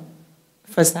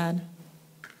facade?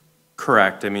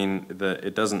 Correct. I mean,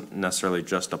 it doesn't necessarily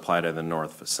just apply to the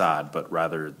north facade, but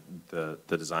rather the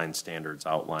design standards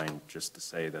outlined just to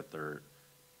say that they're,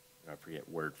 I forget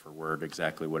word for word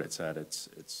exactly what it said.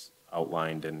 It's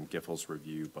outlined in Giffords'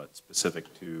 review, but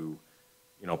specific to,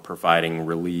 providing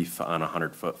relief on a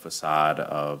 100-foot facade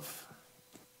of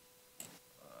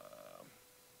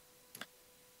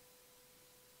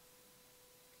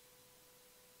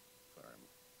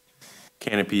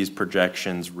canopies,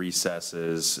 projections,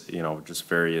 recesses, just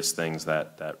various things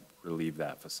that relieve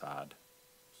that facade.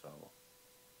 So,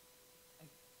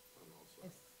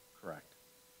 correct.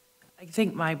 I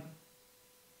think my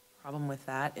problem with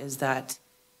that is that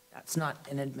that's not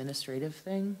an administrative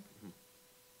thing.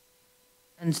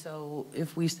 And so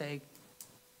if we say,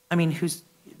 I mean,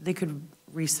 they could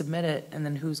resubmit it, and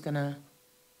then who's going to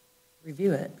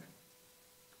review it?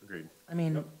 Agreed. I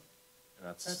mean, Yep.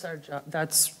 that's our job.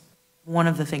 That's one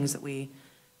of the things that we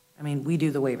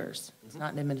do the waivers. It's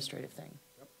not an administrative thing.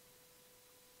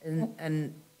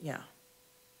 And yeah.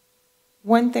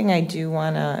 One thing I do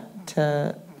want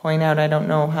to point out, I don't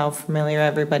know how familiar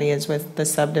everybody is with the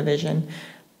subdivision.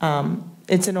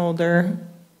 It's an older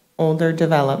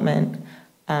development,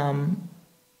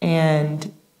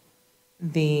 and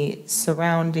the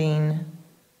surrounding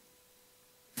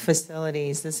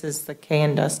facilities, this is the K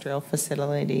Industrial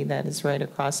facility that is right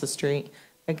across the street.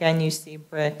 Again, you see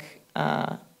brick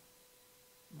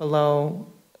below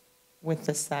with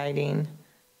the siding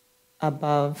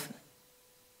above.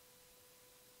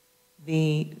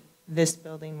 This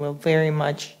building will very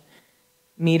much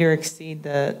meet or exceed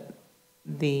the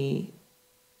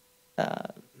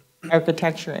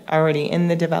architecture already in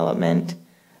the development,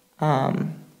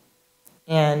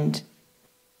 and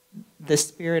the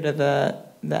spirit of the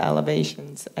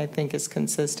elevations, I think, is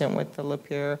consistent with the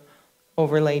Lapeer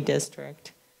overlay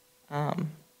district.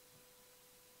 And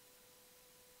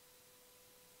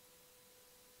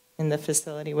the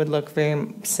facility would look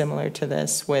very similar to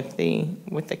this with the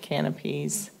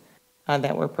canopies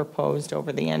that were proposed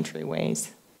over the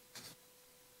entryways.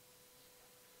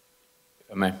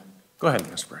 If I may. Go ahead,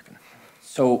 Mr. Brecken.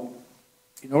 So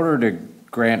in order to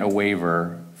grant a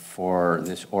waiver for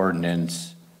this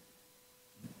ordinance,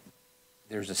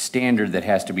 there's a standard that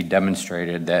has to be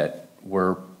demonstrated that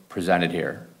we're presented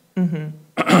here.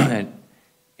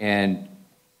 And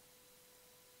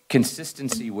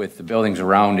consistency with the buildings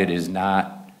around it is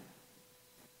not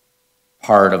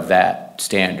part of that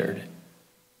standard.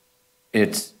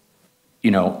 It's,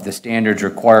 the standards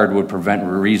required would prevent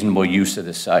reasonable use of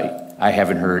the site. I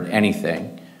haven't heard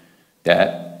anything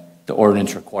that the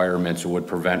ordinance requirements would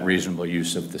prevent reasonable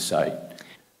use of the site.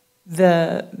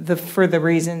 For the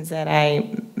reasons that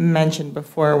I mentioned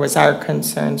before was our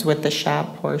concerns with the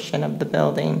shop portion of the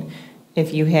building.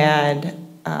 If you had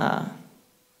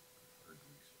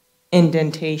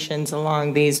indentations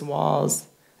along these walls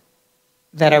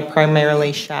that are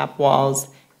primarily shop walls,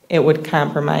 it would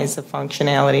compromise the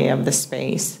functionality of the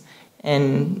space.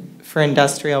 And for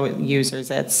industrial users,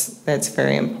 that's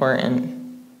very important.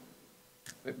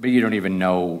 But you don't even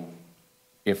know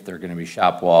if they're going to be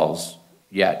shop walls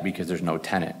yet because there's no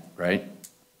tenant, right?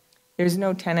 There's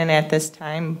no tenant at this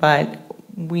time, but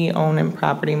we own and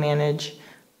property manage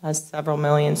several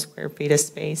million square feet of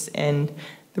space, and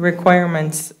the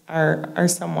requirements are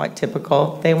somewhat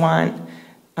typical. They want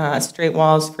straight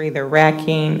walls for either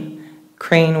racking,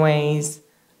 craneways,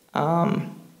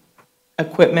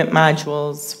 equipment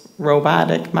modules,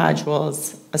 robotic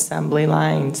modules, assembly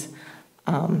lines,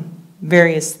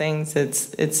 various things.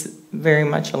 It's very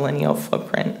much a lineal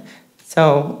footprint.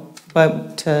 So,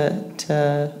 but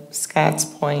to Scott's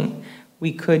point,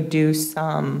 we could do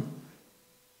some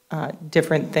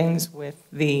different things with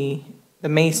the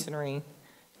masonry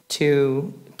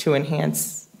to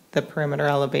enhance the perimeter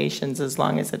elevations as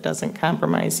long as it doesn't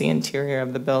compromise the interior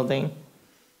of the building.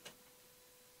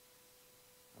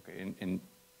 Okay, and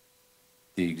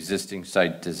the existing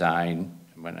site design,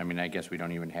 I guess we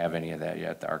don't even have any of that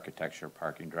yet, the architecture,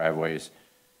 parking, driveways,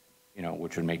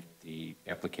 which would make the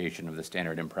application of the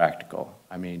standard impractical.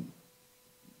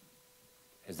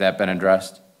 Has that been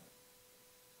addressed?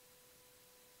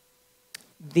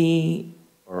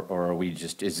 Or are we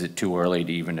is it too early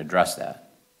to even address that?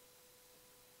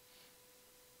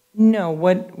 No,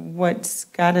 what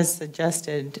Scott has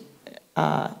suggested,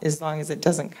 as long as it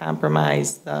doesn't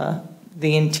compromise the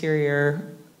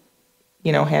interior,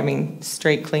 having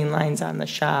straight, clean lines on the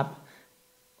shop,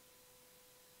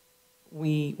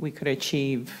 we could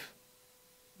achieve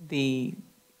the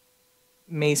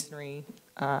masonry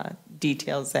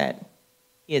details that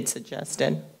he had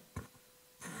suggested.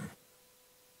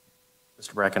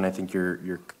 Mr. Bracken, I think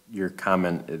your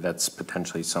comment, that's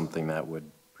potentially something that would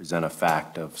present a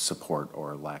fact of support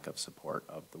or lack of support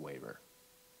of the waiver.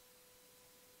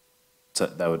 So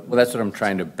that would. Well, that's what I'm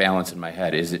trying to balance in my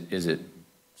head. Is it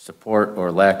support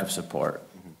or lack of support?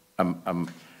 I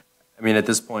mean, at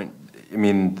this point, I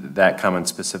mean, that comment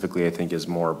specifically, I think, is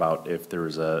more about if there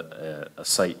was a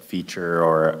site feature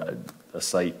or a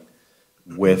site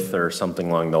width or something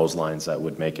along those lines that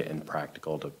would make it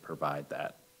impractical to provide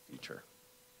that feature.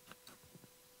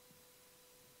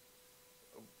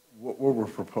 What we're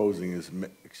proposing is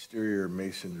exterior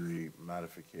masonry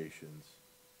modifications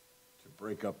to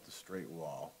break up the straight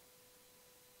wall,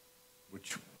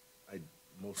 which I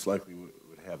most likely would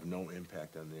have no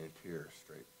impact on the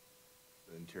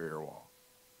interior wall,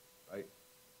 right?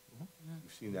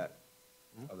 You've seen that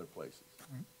other places.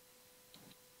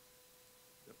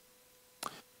 Yep.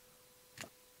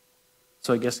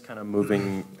 So I guess kind of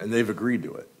moving. And they've agreed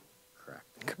to it.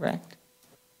 Correct. Correct.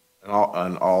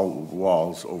 And all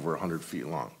walls over 100 feet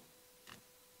long.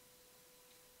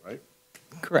 Right?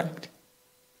 Correct.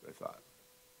 That's what I thought.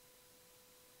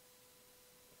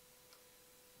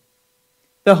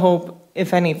 The hope,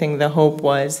 if anything, the hope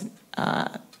was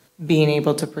being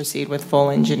able to proceed with full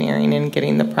engineering and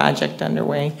getting the project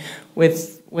underway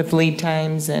with lead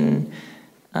times and,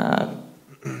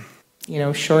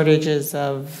 shortages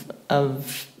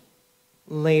of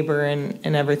labor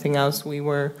and everything else. We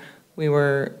were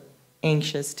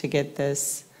anxious to get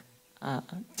this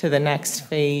to the next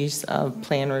phase of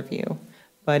plan review.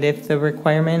 But if the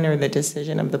requirement or the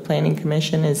decision of the Planning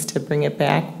Commission is to bring it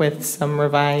back with some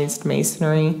revised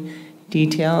masonry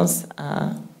details,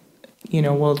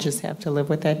 we'll just have to live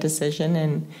with that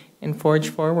decision and forge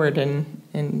forward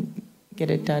and get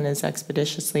it done as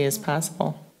expeditiously as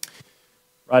possible.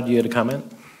 Rod, you had a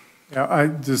comment?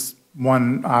 Yeah, just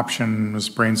one option was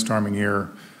brainstorming here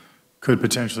could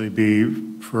potentially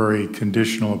be for a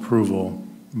conditional approval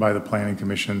by the Planning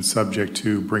Commission, subject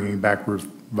to bringing back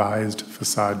revised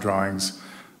facade drawings,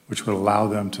 which would allow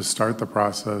them to start the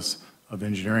process of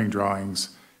engineering drawings,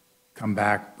 come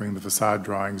back, bring the facade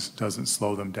drawings, doesn't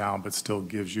slow them down, but still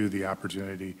gives you the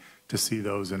opportunity to see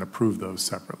those and approve those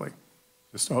separately.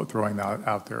 Just throwing that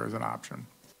out there as an option.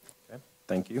 Okay,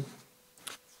 thank you.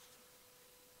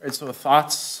 All right, so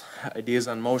thoughts, ideas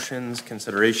on motions,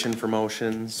 consideration for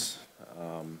motions.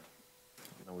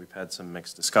 We've had some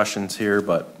mixed discussions here,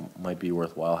 but might be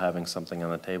worthwhile having something on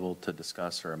the table to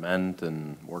discuss or amend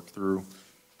and work through.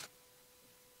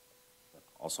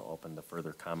 Also open to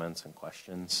further comments and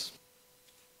questions.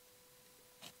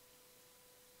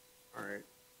 All right,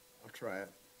 I'll try it.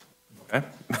 Okay.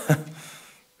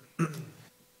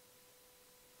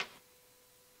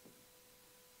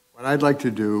 What I'd like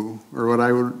to do, or what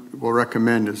I will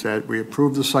recommend, is that we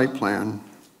approve the site plan,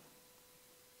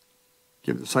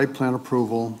 give the site plan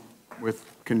approval with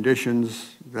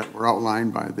conditions that were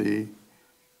outlined by the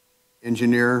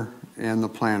engineer and the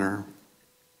planner,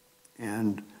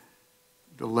 and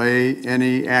delay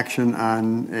any action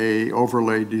on a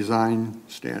overlay design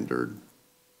standard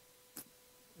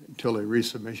until a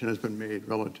resubmission has been made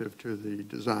relative to the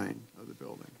design of the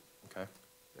building. Okay.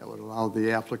 That would allow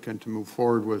the applicant to move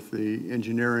forward with the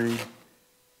engineering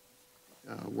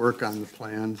work on the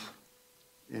plans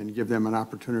and give them an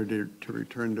opportunity to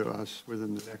return to us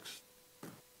within the next,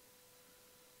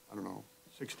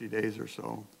 60 days or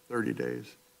so, 30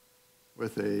 days,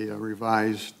 with a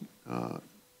revised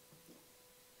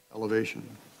elevation.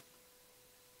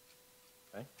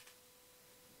 Okay.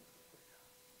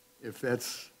 If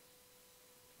that's,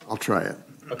 I'll try it.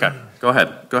 Okay, go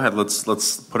ahead. Go ahead. Let's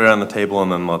put it on the table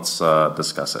and then let's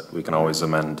discuss it. We can always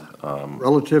amend.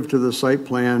 Relative to the site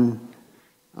plan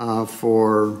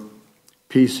for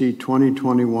PC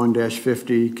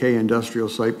 2021-50 K Industrial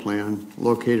Site Plan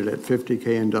located at 50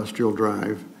 K Industrial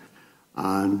Drive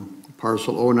on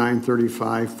parcel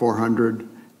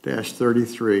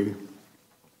 0935-400-33.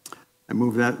 I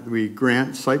move that we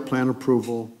grant site plan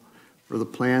approval for the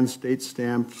plan state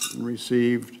stamped and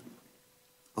received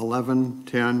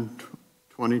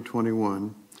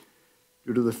 11/10/2021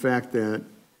 due to the fact that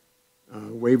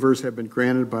waivers have been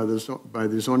granted by the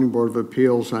Zoning Board of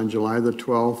Appeals on July the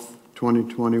 12th,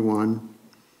 2021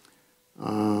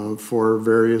 for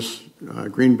various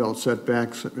greenbelt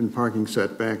setbacks and parking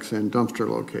setbacks and dumpster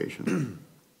locations.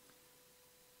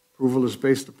 Approval is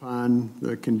based upon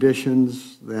the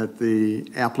conditions that the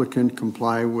applicant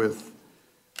comply with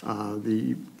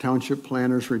the Township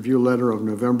Planner's Review Letter of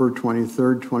November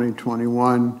 23rd,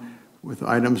 2021, with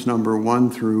items number 1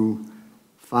 through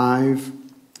 5,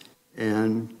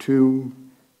 and 2,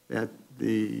 that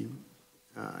the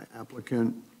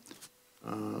applicant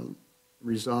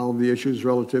resolve the issues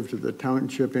relative to the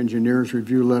Township Engineers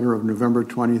Review Letter of November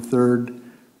 23rd,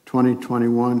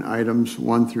 2021, items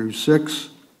 1 through 6,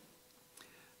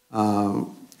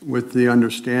 with the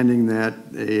understanding that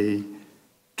a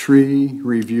tree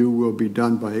review will be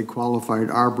done by a qualified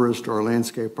arborist or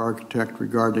landscape architect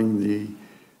regarding the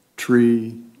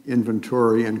tree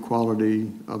inventory and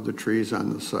quality of the trees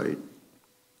on the site.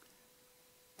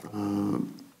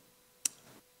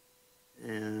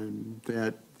 And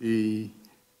that the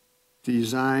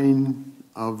design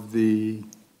of the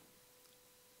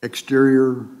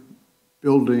exterior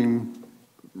building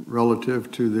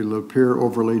relative to the Lapeer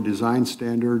overlay design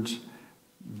standards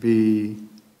be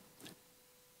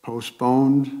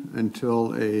postponed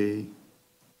until a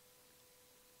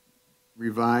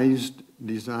revised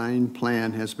design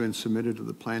plan has been submitted to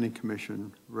the Planning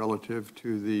Commission relative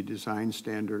to the design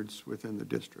standards within the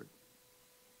district.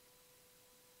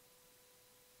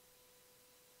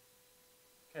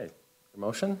 Okay, your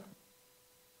motion?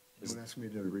 Don't ask me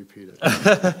to repeat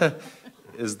it.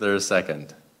 Is there a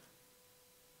second?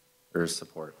 Or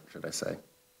support, should I say?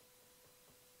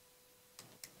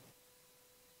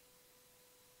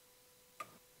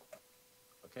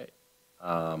 Okay.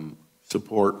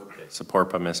 Support. Okay, support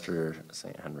by Mr.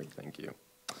 St. Henry, thank you.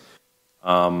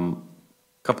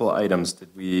 Couple of items,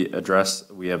 did we address,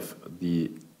 we have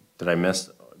did I miss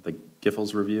the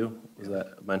Giffords review? Was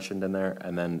that mentioned in there?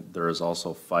 And then there is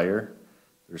also fire.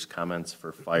 There's comments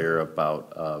for fire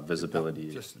about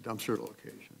visibility. Just the dumpster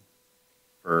location.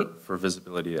 For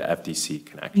visibility to FDC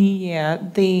connection. Yeah,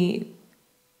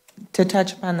 to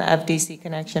touch upon the FDC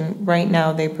connection, right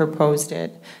now they proposed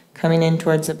it coming in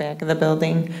towards the back of the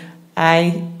building.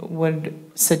 I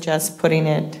would suggest putting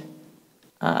it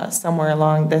somewhere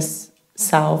along this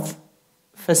south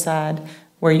facade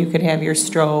where you could have your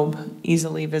strobe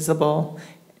easily visible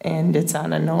and it's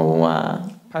on a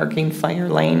no parking fire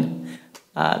lane.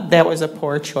 That was a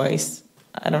poor choice.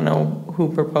 I don't know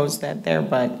who proposed that there,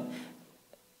 but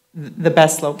the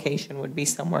best location would be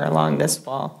somewhere along this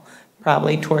wall,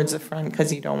 probably towards the front,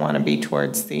 because you don't want to be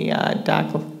towards the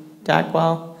dock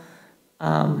wall.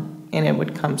 And it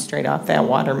would come straight off that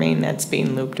water main that's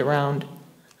being looped around.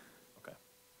 Okay.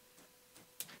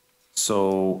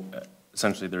 So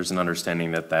essentially, there's an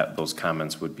understanding that those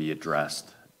comments would be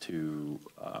addressed to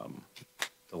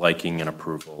the liking and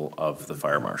approval of the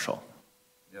fire marshal.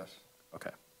 Yes.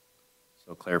 Okay.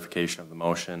 So clarification of the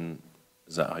motion,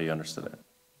 is that how you understood it?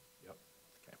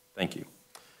 Thank you.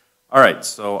 All right,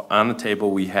 so on the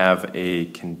table, we have a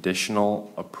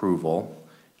conditional approval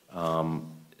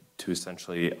to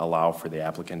essentially allow for the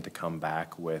applicant to come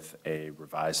back with a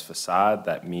revised facade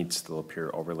that meets the Lapeer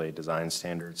overlay design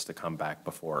standards to come back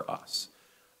before us,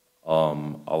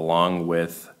 along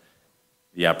with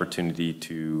the opportunity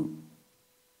to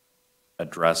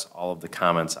address all of the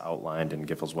comments outlined in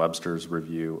Giffords-Webster's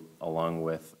review, along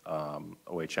with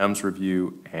OHM's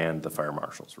review and the fire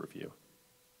marshal's review.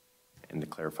 And to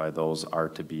clarify, those are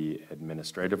to be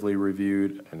administratively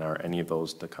reviewed, and are any of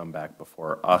those to come back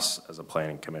before us as a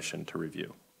planning commission to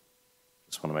review?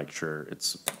 Just want to make sure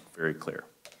it's very clear.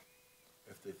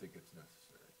 If they think it's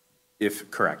necessary.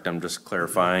 If correct, I'm just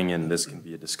clarifying, and this can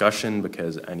be a discussion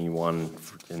because anyone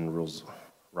in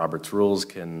Robert's rules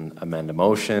can amend a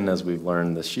motion, as we've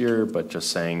learned this year, but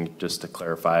just saying, just to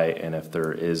clarify, and if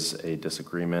there is a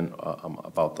disagreement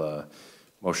about the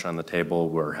motion on the table,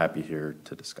 we're happy here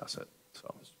to discuss it.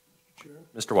 So,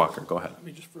 Mr. Walker, go ahead. I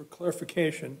mean, just for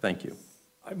clarification. Thank you.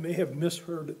 I may have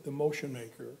misheard the motion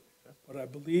maker, but I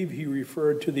believe he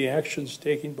referred to the actions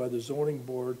taken by the zoning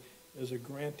board as a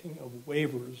granting of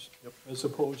waivers as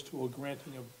opposed to a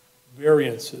granting of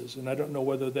variances. And I don't know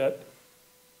whether that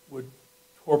would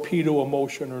torpedo a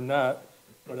motion or not,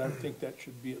 but I think that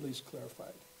should be at least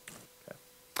clarified. Okay.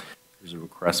 There's a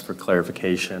request for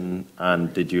clarification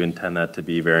on, did you intend that to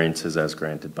be variances as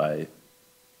granted by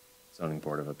Zoning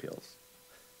Board of Appeals?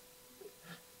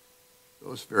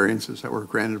 Those variances that were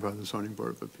granted by the Zoning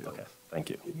Board of Appeals. Okay,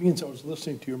 thank you. It means I was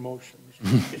listening to your motion.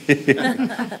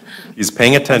 He's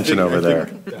paying attention over there.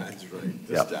 That's right. Yep.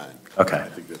 That's done. Okay. I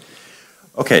think that's.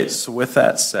 Okay, so with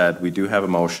that said, we do have a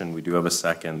motion, we do have a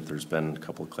second. There's been a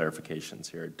couple of clarifications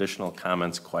here. Additional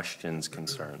comments, questions,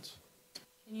 concerns?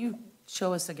 Can you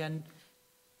show us again,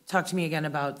 talk to me again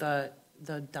about the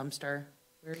dumpster?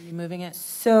 Where are you moving it?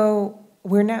 So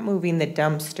we're not moving the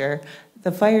dumpster.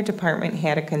 The fire department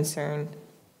had a concern.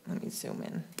 Let me zoom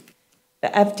in. The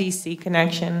FDC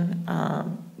connection,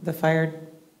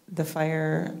 the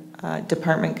fire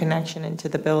department connection into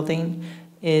the building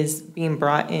is being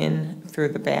brought in through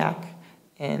the back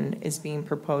and is being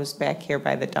proposed back here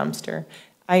by the dumpster.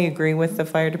 I agree with the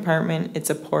fire department. It's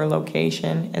a poor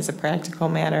location as a practical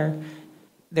matter.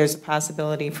 There's a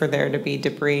possibility for there to be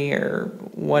debris or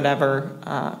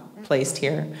whatever placed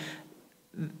here.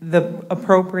 The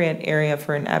appropriate area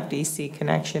for an FDC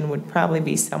connection would probably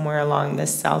be somewhere along the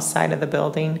south side of the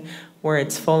building where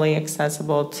it's fully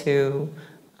accessible to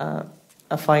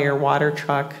a fire water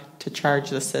truck to charge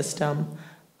the system.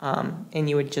 And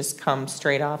you would just come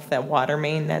straight off that water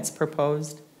main that's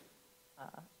proposed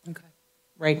Okay.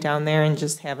 right down there and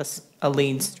just have a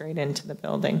lead straight into the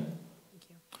building.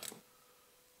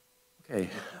 Okay.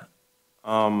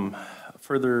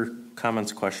 Further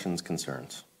comments, questions,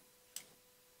 concerns?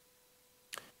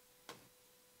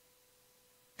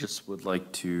 Just would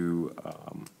like to,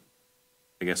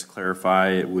 I guess, clarify,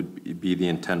 it would be the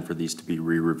intent for these to be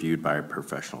re-reviewed by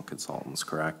professional consultants,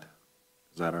 correct?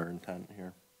 Is that our intent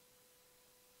here?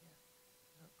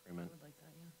 Agreement?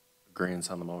 Agreeance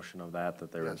on the motion of that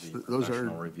they would Yes, be those are-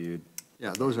 professional reviewed?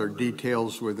 Yeah, those are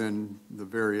details within the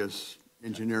various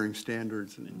engineering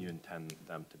standards. And you intend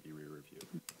them to be re-reviewed?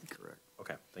 Correct.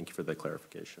 Okay, thank you for the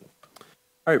clarification.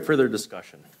 All right, further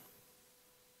discussion.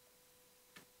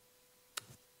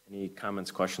 Any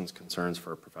comments, questions, concerns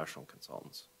for professional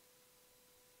consultants?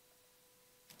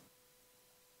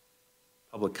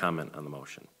 Public comment on the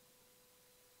motion,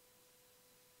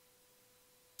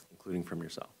 including from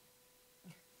yourself.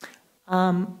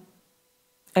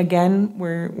 Again,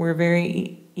 we're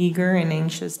very eager and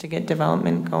anxious to get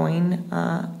development going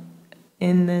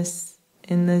in this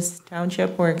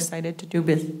township. We're excited to do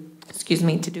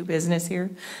business here.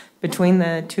 Between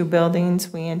the two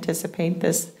buildings, we anticipate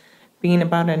this being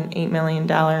about an $8 million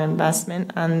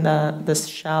investment on the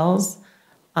shells.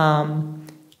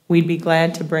 We'd be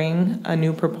glad to bring a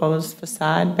new proposed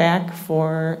facade back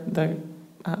for the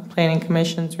Planning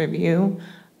Commission's review,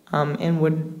 and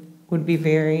would be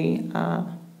very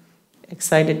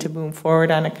excited to move forward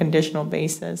on a conditional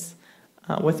basis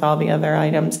with all the other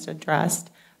items addressed.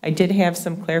 I did have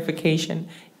some clarification.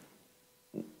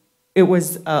 It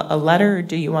was a letter, or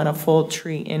do you want a full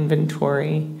tree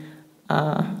inventory?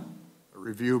 A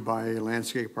review by a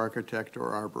landscape architect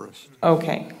or arborist.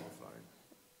 Okay.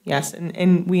 Yes,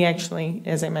 and we actually,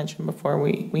 as I mentioned before,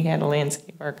 we had a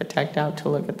landscape architect out to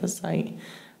look at the site.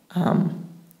 And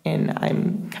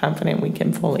I'm confident we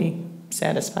can fully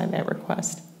satisfy that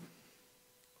request.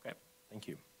 Okay, thank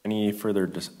you. Any further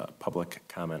public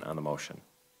comment on the motion?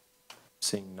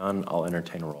 Seeing none, I'll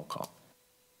entertain a roll call.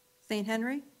 St.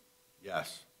 Henry,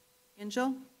 Yes.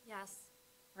 Angel, Yes.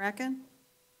 Bracken,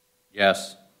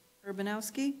 Yes.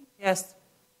 Urbanowski, Yes.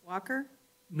 Walker,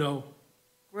 No.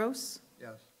 Gross,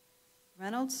 Yes.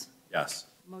 Reynolds, Yes.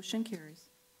 motion carries.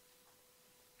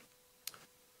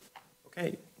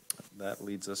 Okay, that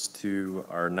leads us to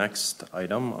our next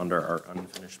item under our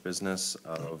unfinished business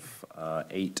of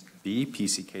 8B,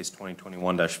 PC case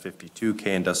 2021-52,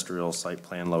 K Industrial Site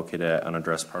Plan located at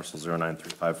unaddressed parcel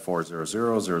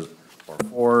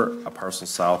 093540044, a parcel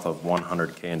south of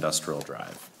 100 K Industrial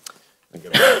Drive. I'll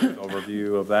give a quick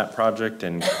overview of that project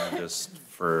and just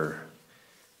for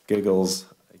giggles,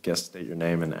 I guess state your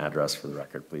name and address for the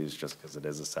record, please, just because it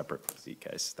is a separate PC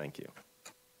case. Thank you.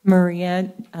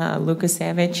 Maria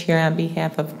Lukasavich here on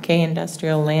behalf of K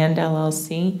Industrial Land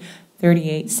LLC,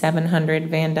 38700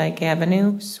 Van Dyke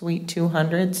Avenue, Suite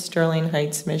 200, Sterling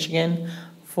Heights, Michigan,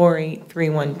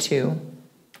 48312.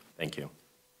 Thank you.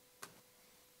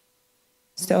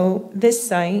 So this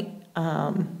site,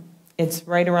 it's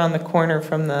right around the corner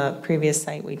from the previous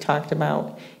site we talked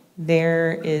about.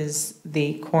 There is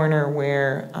the corner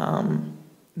where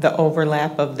the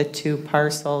overlap of the two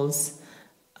parcels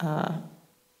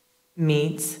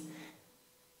meets.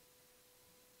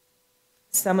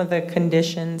 Some of the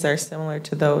conditions are similar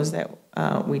to those that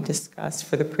we discussed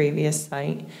for the previous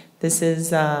site. This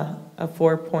is a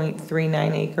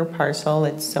 4.39 acre parcel.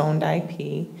 It's zoned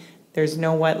IP. There's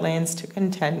no wetlands to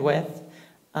contend with.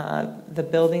 The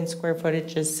building square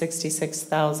footage is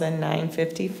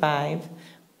 66,955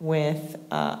 with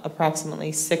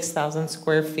approximately 6,000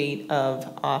 square feet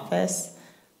of office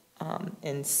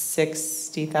and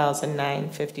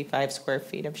 60,955 square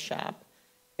feet of shop.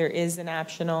 There is an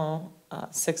optional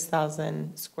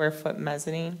 6,000 square foot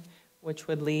mezzanine, which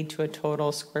would lead to a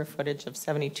total square footage of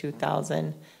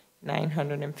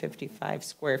 72,955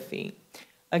 square feet.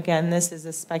 Again, this is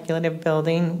a speculative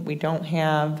building. We don't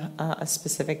have a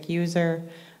specific user.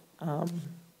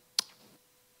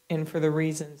 And for the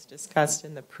reasons discussed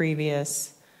in the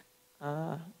previous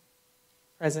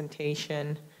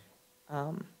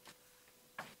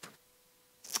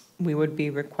we would be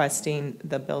requesting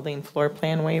the building floor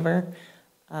plan waiver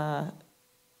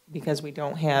because we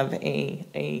don't have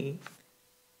a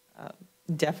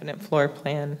definite floor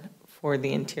plan for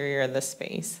the interior of the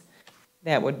space.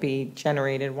 That would be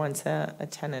generated once a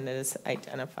tenant is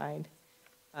identified.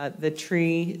 The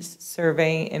tree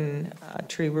survey and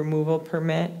tree removal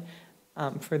permit,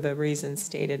 for the reasons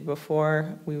stated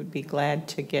before, we would be glad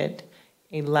to get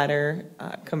a letter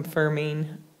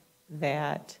confirming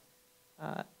that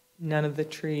none of the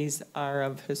trees are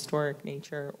of historic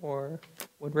nature or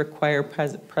would require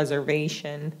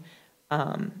preservation.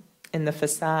 In the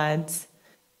facades,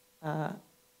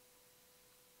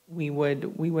 we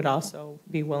would also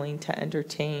be willing to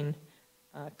entertain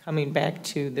coming back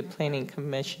to the Planning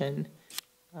Commission,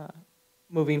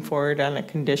 moving forward on a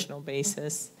conditional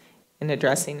basis and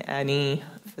addressing any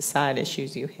facade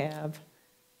issues you have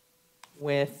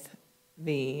with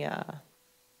the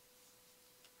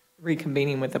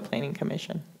reconvening with the Planning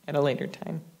Commission at a later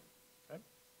time.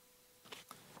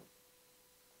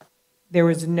 There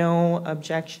was no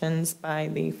objections by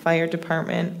the fire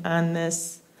department on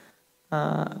this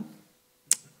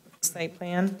site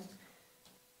plan.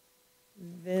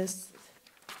 This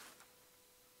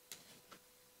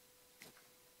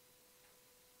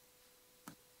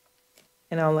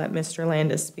and I'll let Mr.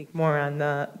 Landis speak more on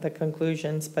the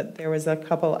conclusions, but there was a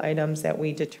couple items that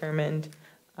we determined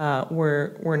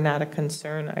were not a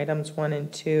concern, items 1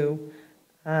 and 2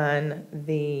 on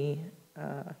the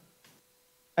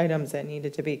items that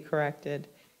needed to be corrected,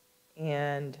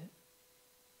 and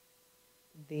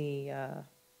the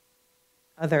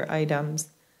other items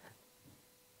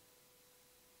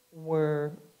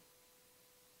were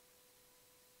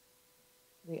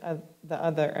the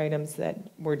other items that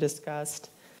were discussed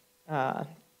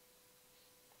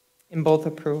in both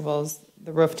approvals.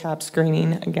 The rooftop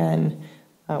screening, again,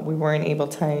 we weren't able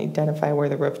to identify where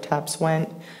the rooftops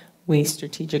went. We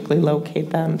strategically locate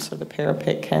them so the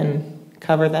parapet can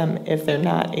cover them. If they're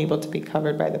not able to be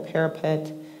covered by the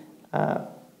parapet,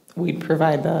 we'd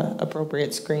provide the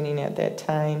appropriate screening at that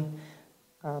time.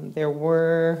 There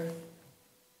were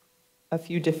a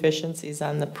few deficiencies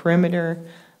on the perimeter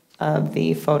of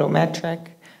the photometric,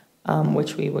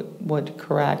 which we would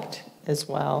correct as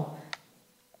well.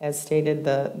 As stated,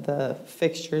 the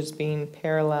fixtures being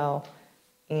parallel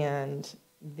and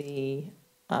the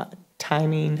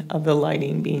timing of the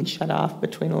lighting being shut off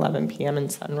between 11 p.m. and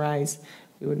sunrise,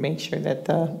 we would make sure that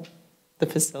the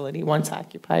facility, once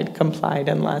occupied, complied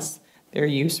unless their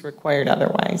use required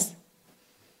otherwise.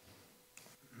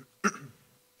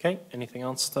 Okay, anything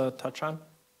else to touch on?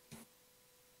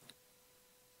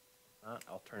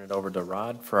 I'll turn it over to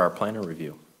Rod for our planner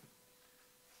review.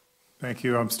 Thank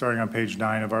you. I'm starting on page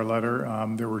 9 of our letter.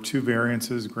 There were 2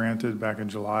 variances granted back in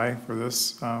July for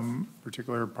this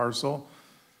particular parcel.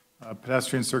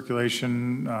 Pedestrian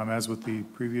circulation, as with the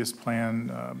previous plan,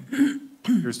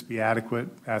 appears to be adequate,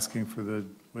 asking for the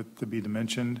width to be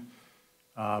dimensioned.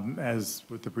 As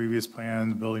with the previous plan,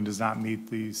 the building does not meet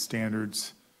the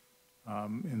standards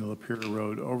in the Lapeer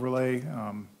Road overlay.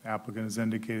 Applicant has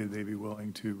indicated they'd be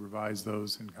willing to revise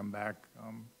those and come back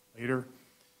later.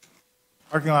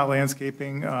 Parking lot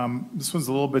landscaping, this one's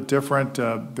a little bit different.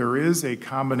 There is a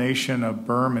combination of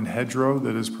berm and hedgerow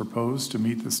that is proposed to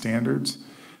meet the standards.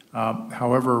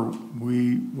 However,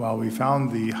 while we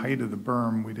found the height of the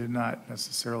berm, we did not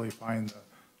necessarily find the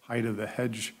height of the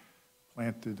hedge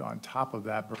planted on top of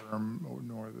that berm,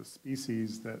 nor the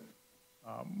species that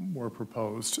were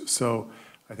proposed. So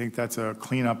I think that's a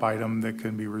cleanup item that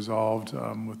can be resolved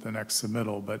with the next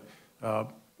submittal. But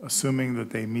assuming that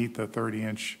they meet the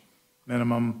 30-inch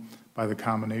minimum by the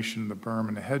combination of the berm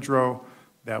and the hedgerow,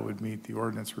 that would meet the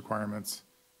ordinance requirements.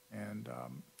 And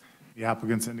the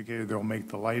applicants indicated they'll make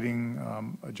the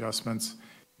lighting adjustments,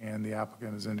 and the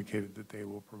applicant has indicated that they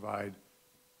will provide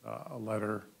a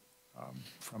letter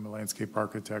from a landscape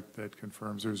architect that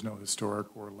confirms there's no historic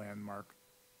or landmark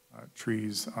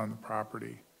trees on the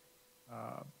property.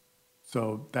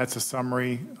 So that's a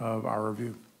summary of our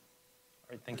review.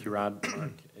 All right, thank you, Rod.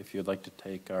 Mark, if you'd like to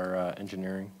take our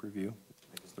engineering review,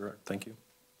 thank you.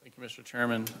 Thank you, Mr.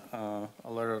 Chairman. Our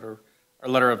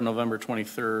letter of November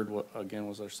 23rd, again,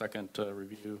 was our second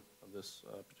review of this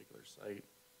particular site.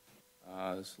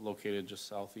 It's located just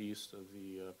southeast of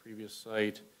the previous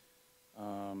site.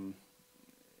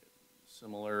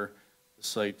 Similar, the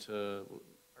site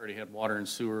already had water and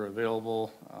sewer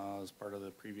available as part of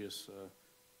the previous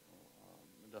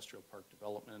industrial park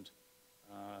development.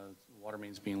 Water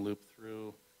mains being looped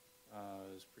through,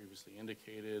 as previously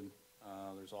indicated.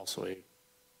 There's also a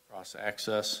cross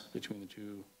access between the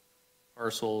 2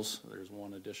 parcels. There's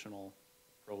one additional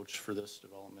approach for this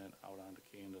development out onto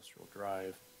K Industrial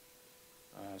Drive.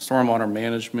 Stormwater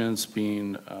management's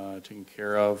being taken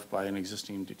care of by an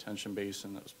existing detention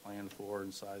basin that was planned for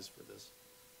and sized for this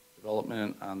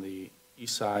development on the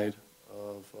east side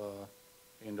of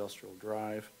K Industrial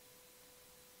Drive.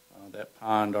 That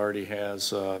pond already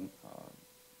has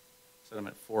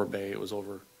sediment forebay. It was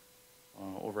over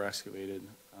excavated,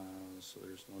 so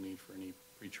there's no need for any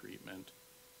pretreatment.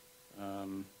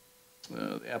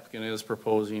 The applicant is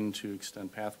proposing to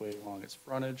extend pathway along its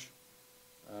frontage,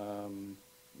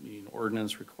 meeting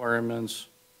ordinance requirements.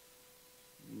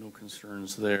 No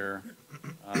concerns there.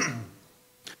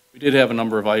 We did have a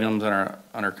number of items on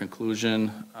our conclusion,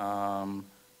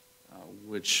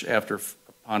 which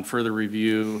upon further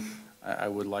review, I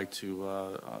would like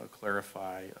to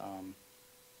clarify.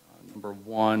 Number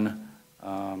one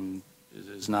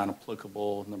is not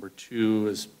applicable. Number two,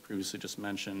 as previously just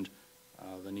mentioned,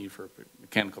 the need for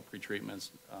mechanical pretreatments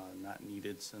not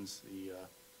needed since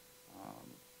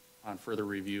on further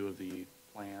review of the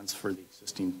plans for the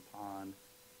existing pond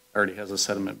already has a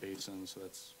sediment basin, so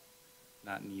that's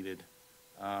not needed.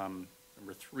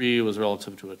 Number three was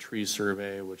relative to a tree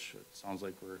survey, which it sounds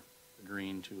like we're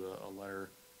agreeing to a letter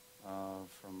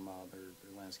from their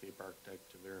landscape architect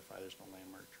to verify there's no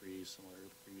landmark trees similar to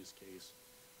the previous case.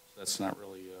 So that's not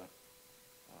really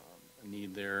a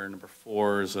need there. Number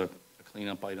four is a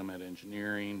cleanup item at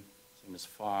engineering, same as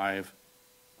 5.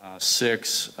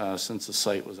 6, since the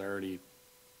site was already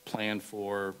planned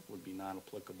for, would be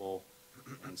non-applicable.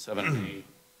 And 7 and 8,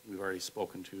 we've already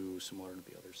spoken to, similar to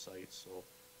the other sites. So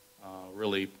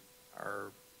really,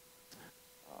 our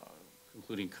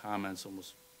concluding comments,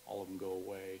 almost all of them go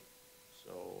away.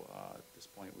 So at this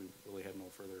point, we really have no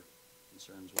further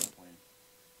concerns with the plan.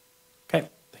 Okay,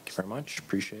 thank you very much,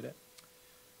 appreciate it.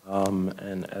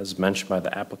 And as mentioned by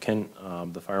the applicant,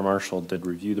 the fire marshal did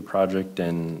review the project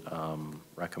and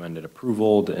recommended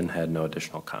approval and had no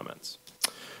additional comments.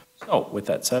 So with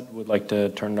that said, would like to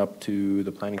turn it up to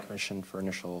the planning commission for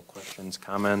initial questions,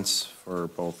 comments for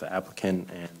both the applicant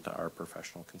and our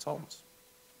professional consultants.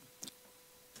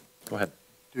 Go ahead.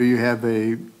 Do you have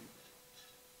a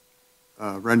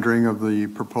rendering of the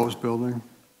proposed building?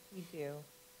 We do.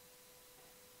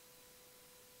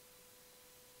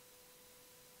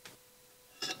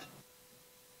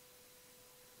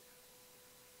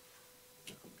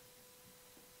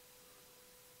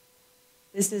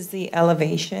 This is the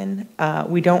elevation.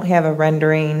 We don't have a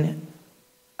rendering,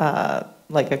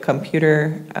 like a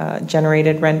computer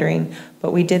generated rendering,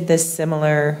 but we did this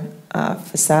similar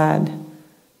facade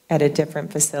at a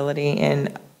different facility,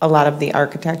 and a lot of the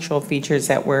architectural features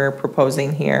that we're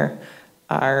proposing here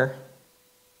are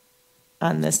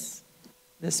on this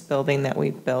building that we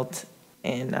built,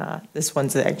 and this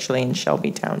one's actually in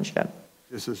Shelby Township.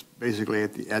 This is basically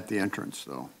at the entrance,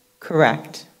 though.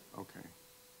 Correct. Okay.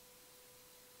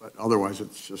 But otherwise,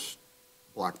 it's just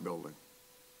block building.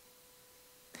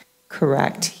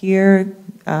 Correct. Here,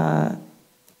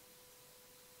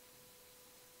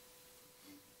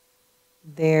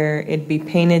 it'd be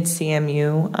painted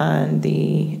CMU on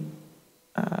the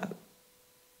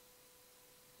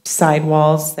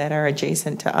sidewalls that are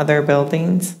adjacent to other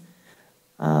buildings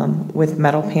with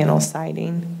metal panel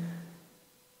siding.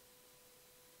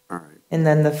 All right. And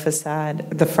then the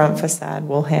facade, the front facade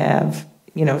will have,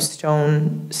 you know,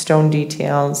 stone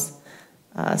details,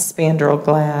 spandrel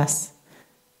glass,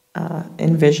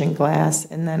 envision glass,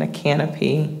 and then a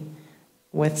canopy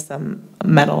with some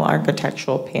metal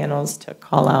architectural panels to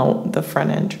call out the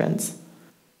front entrance.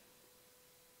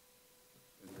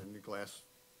 And then the glass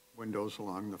windows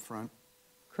along the front?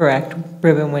 Correct,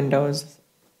 ribbon windows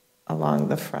along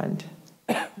the front.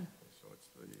 So it's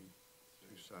the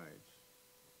two sides.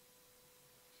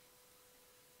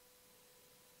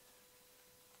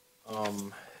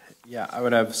 Yeah, I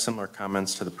would have similar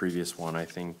comments to the previous one. I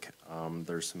think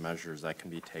there's some measures that can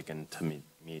be taken to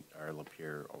meet our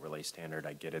Lapeer overlay standard.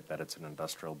 I get it that it's an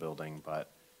industrial building, but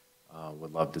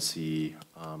would love to see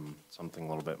something a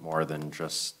little bit more than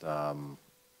just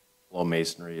low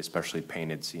masonry, especially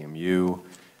painted CMU,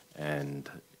 and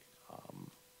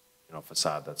you know,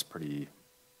 facade that's pretty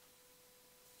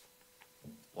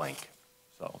blank.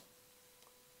 So,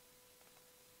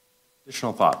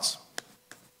 additional thoughts?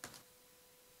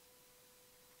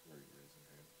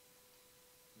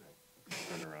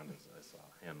 Turn around as I saw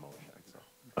hand motion. So.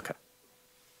 Okay.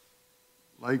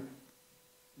 Like,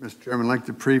 Mr. Chairman, like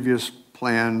the previous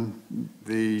plan,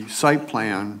 the site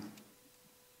plan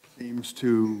seems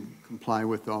to comply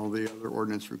with all the other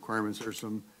ordinance requirements. There's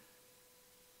some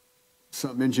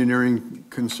engineering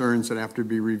concerns that have to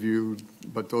be reviewed,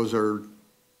 but those are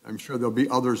I'm sure there'll be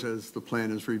others as the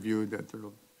plan is reviewed, that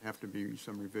there'll have to be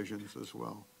some revisions as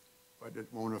well, but it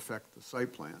won't affect the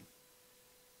site plan.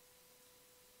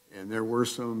 And there were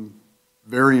some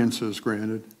variances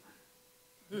granted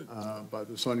by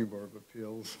the zoning board of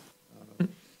appeals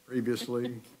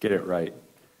previously Get it right.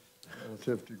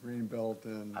 relative to Greenbelt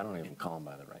and. I don't even call them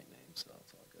by the right name, so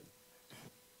it's all good.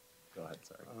 Go ahead,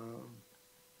 sorry.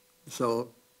 So,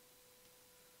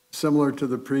 similar to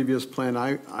the previous plan,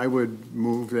 I would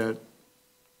move that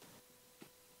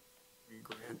we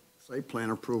grant site plan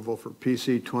approval for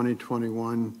PC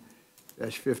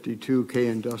 2021-52K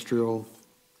Industrial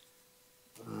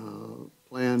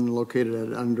Plan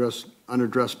located at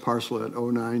unaddressed parcel at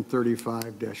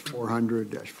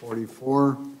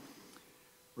 0935-400-44,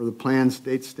 where the plan's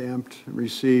date stamped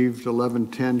received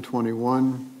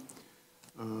 11/10/21,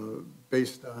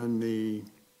 based on the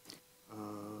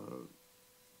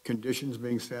conditions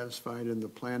being satisfied in the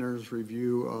planner's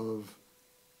review of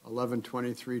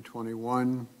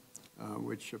 11/23/21,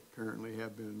 which apparently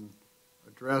have been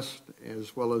addressed,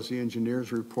 as well as the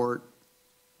engineer's report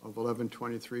of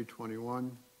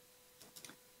 11/23/21,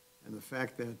 and the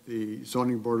fact that the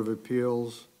zoning board of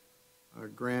appeals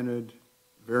granted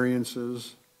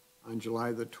variances on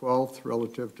July the 12th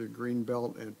relative to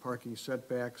greenbelt and parking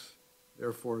setbacks.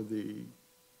 Therefore, the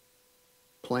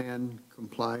plan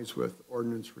complies with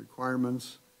ordinance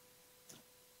requirements.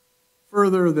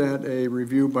 Further, that a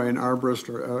review by an arborist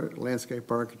or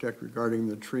landscape architect regarding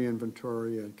the tree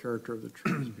inventory and character of the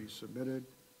trees be submitted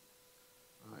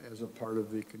as a part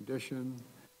of the condition.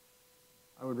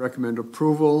 I would recommend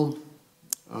approval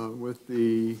with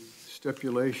the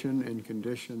stipulation and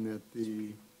condition that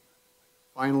the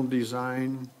final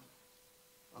design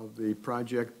of the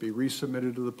project be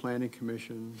resubmitted to the Planning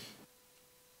Commission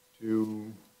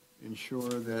to ensure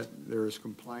that there is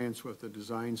compliance with the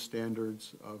design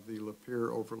standards of the Lapeer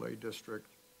Overlay District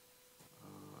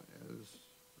as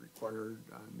required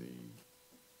on the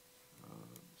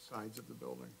sides of the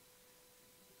building.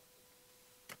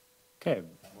 Okay,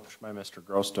 motion by Mr.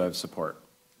 Gross. Do I have support?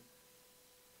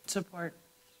 Support.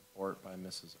 Support by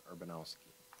Mrs.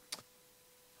 Urbanowski.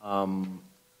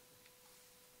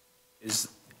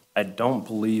 I don't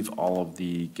believe all of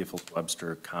the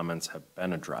Giffords-Webster comments have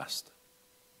been addressed.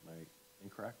 Am I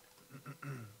incorrect?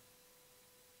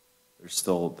 There's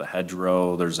still the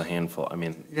hedgerow, there's a handful, I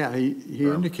mean. Yeah, he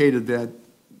indicated that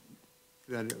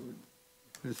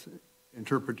his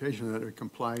interpretation that it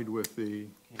complied with the.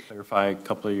 Can you clarify a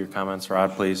couple of your comments,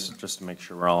 Rod, please, just to make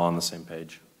sure we're all on the same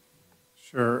page?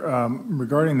 Sure.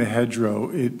 Regarding the hedgerow,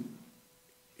 it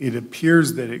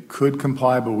appears that it could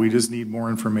comply, but we just need more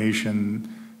information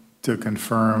to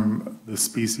confirm the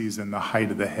species and the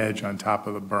height of the hedge on top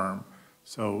of the berm.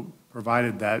 So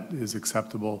provided that is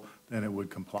acceptable, then it would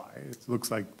comply. It looks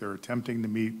like they're attempting to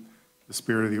meet the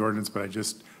spirit of the ordinance, but I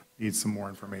just need some more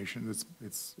information.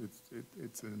 It's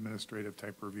an administrative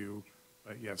type review,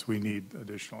 but yes, we need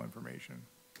additional information.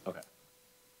 Okay.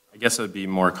 I guess I'd be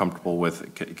more comfortable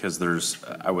with, because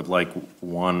I would like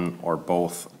one or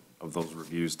both of those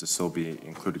reviews to still be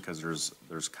included, because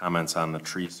there's comments on the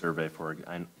tree survey for,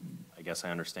 I guess I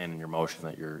understand in your motion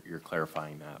that you're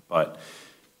clarifying that, but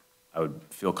I would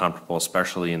feel comfortable,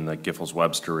 especially in the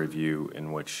Giffords-Webster review,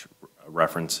 in which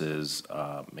references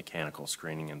mechanical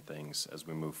screening and things as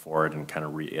we move forward, and kind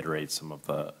of reiterate some of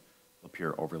the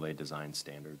Lapeer overlay design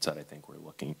standards that I think we're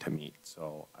looking to meet.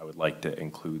 So I would like to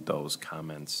include those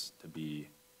comments to be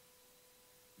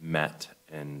met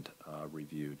and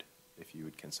reviewed, if you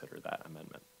would consider that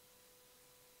amendment.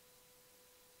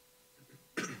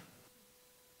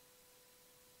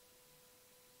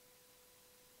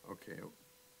 Okay.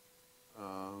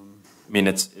 I mean,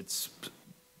 there's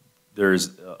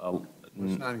It's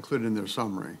not included in their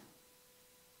summary.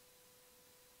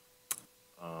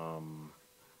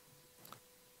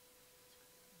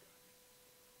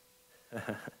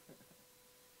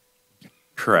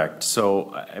 Correct.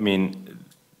 So, I mean,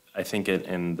 I think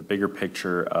in the bigger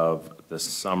picture of the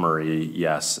summary,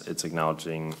 yes, it's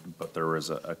acknowledging, but there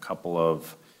was a couple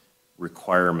of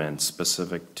requirements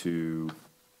specific to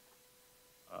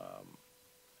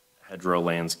hedgerow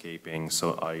landscaping.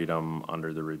 So item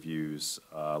under the reviews,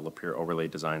 Lapeer overlay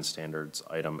design standards,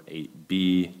 item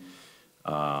 8B,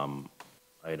 item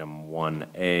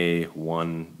 1A,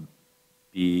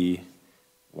 1B,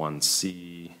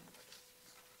 1C,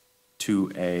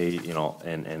 2A, you know,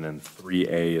 and then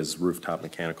 3A is rooftop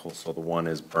mechanical. So the one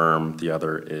is berm, the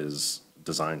other is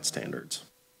design standards.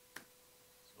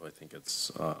 So I think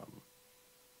it's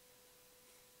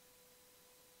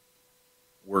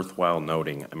worthwhile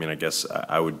noting. I mean, I guess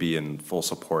I would be in full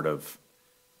support of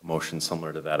a motion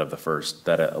similar to that of the first,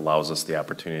 that it allows us the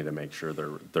opportunity to make sure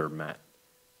they're met.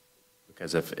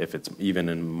 Because if it's even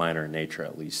in minor nature,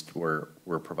 at least we're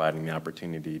providing the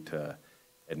opportunity to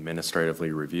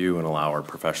administratively review and allow our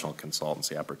professional consultants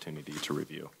the opportunity to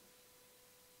review.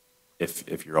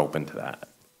 If you're open to that.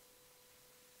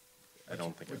 I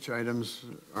don't think. Which items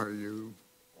are you?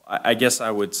 I guess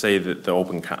I would say that the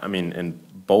in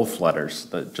both letters,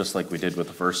 just like we did with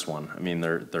the first one, I mean,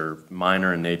 they're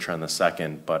minor in nature on the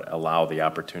second, but allow the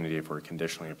opportunity if we're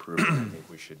conditionally approved. I think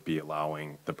we should be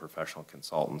allowing the professional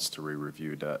consultants to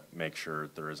re-review to make sure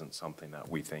there isn't something that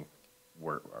we think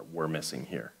we're missing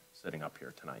here, sitting up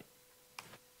here tonight.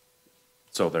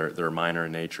 So they're minor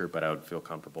in nature, but I would feel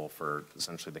comfortable for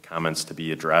essentially the comments to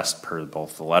be addressed per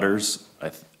both the letters.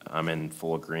 I'm in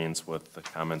full agreement with the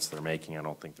comments they're making. I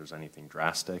don't think there's anything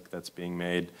drastic that's being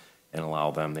made, and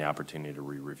allow them the opportunity to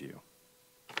re-review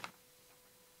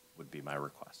would be my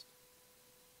request.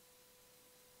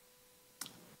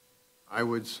 I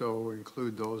would so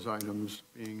include those items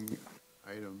being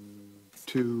item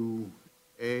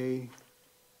 2A,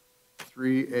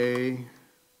 3A,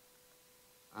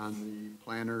 on the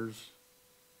planner's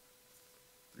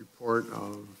report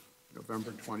of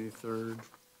November 23rd,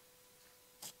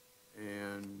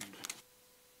 and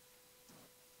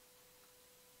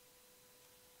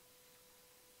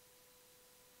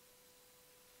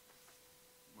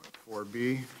what,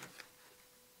 4B?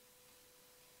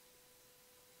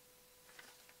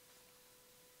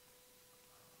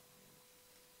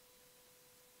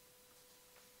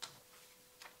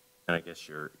 And I guess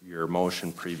your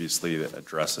motion previously that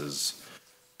addresses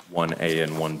 1A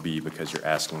and 1B because you're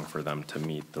asking for them to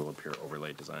meet the Lapeer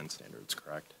overlay design standards,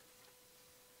 correct?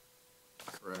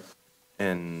 Correct.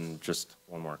 And just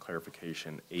one more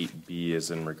clarification, 8B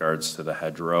is in regards to the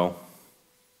hedgerow.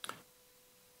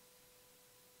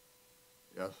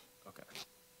 Yes. Okay.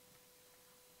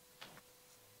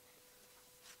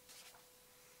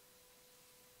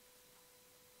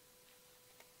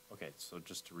 Okay, so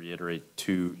just to reiterate,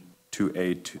 2A,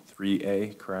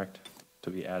 3A, correct, to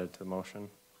be added to the motion?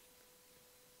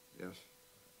 Yes.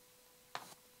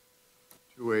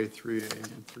 2A, 3A,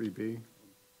 and 3B.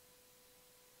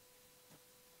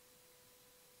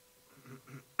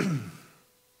 I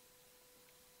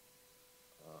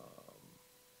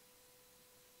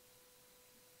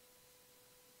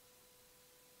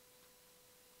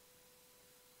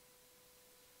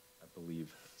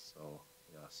believe so,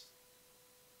 yes.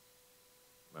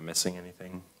 Am I missing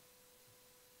anything?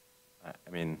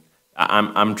 I mean,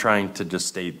 I'm trying to just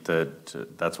state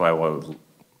that, that's why I would,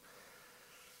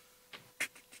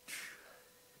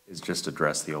 is just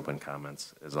address the open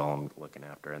comments is all I'm looking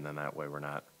after, and then that way we're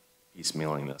not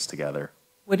piecemealing this together.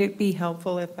 Would it be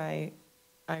helpful if I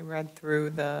read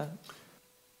through the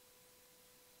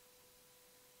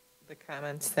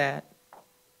comments that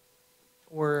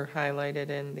were highlighted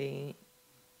in the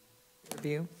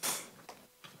review?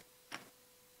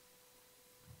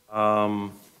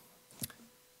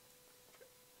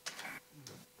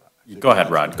 Go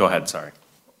ahead, Rod, go ahead, sorry.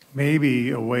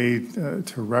 Maybe a way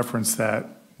to reference that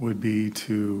would be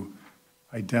to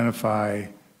identify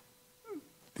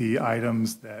the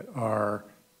items that are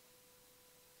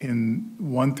in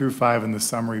 1 through 5 in the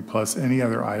summary, plus any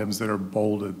other items that are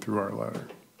bolded through our letter.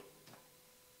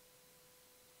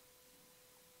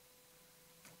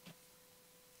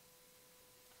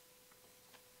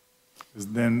 Because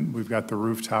then we've got the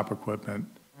rooftop equipment,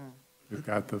 we've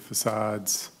got the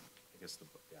facades. I guess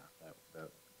yeah, that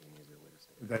would be an easier way to say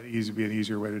it. Would that be an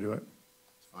easier way to do it?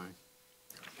 It's fine.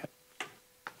 Okay.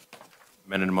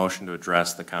 Amended motion to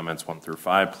address the comments 1 through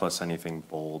 5 plus anything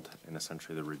bold in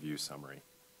essentially the review summary.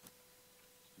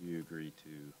 Do you agree to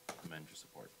amend your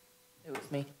support? It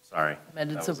was me. Sorry.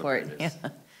 Amended That was the support, previous.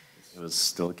 It was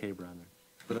still a K, brother.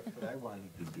 But I wanted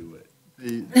to do it.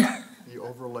 The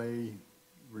overlay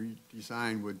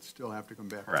redesign would still have to come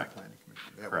back to the Correct. planning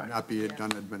commission. That Correct. would not be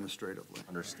done administratively.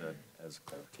 Understood as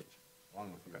clarification.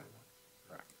 Along with you.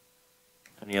 Correct.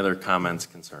 Any other comments,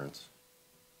 concerns?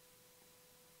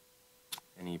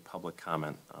 Any public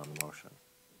comment on the motion?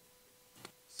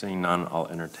 Seeing none, I'll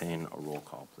entertain a roll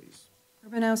call, please.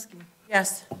 Urbanowski.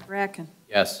 Yes. Bracken.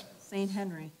 Yes. St.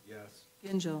 Henry. Yes.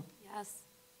 Gingell. Yes.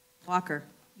 Walker.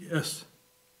 Yes.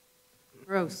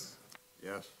 Gross.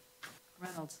 Yes.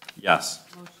 Reynolds. Yes,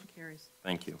 Motion carries.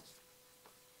 thank you.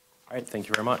 All right, thank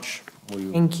you very much.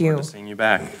 We Thank you. look forward to seeing you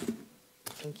back.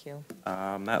 Thank you.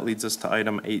 That leads us to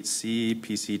item 8C,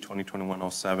 PC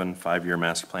 2021-07, 5-year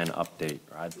master plan update.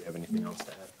 Rod, do you have anything else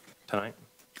to add tonight?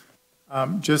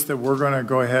 Just that we're going to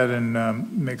go ahead and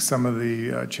make some of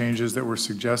the changes that were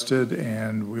suggested,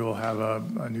 and we will have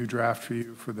a new draft for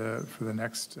you for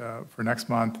next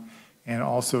month. And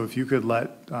also, if you could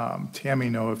let Tammy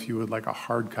know if you would like a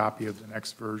hard copy of the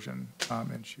next version,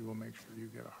 and she will make sure you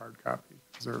get a hard copy,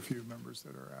 because there are a few members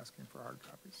that are asking for hard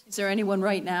copies. Is there anyone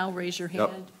right now? Raise your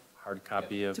hand. Hard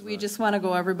copy of. Do we just want to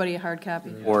go everybody a hard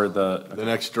copy? Or the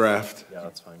next draft. Yeah,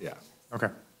 that's fine. Yeah. Okay.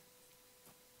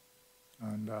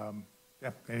 And,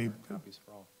 yeah, any Copies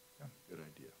for all. Good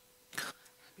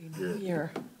idea.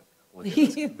 Here.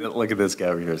 Look at this guy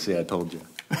over here. See, I told you.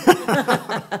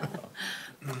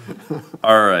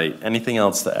 All right, anything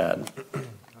else to add?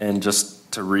 And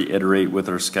just to reiterate with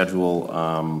our schedule,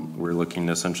 we're looking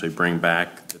to essentially bring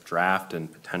back the draft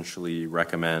and potentially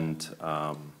recommend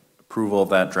approval of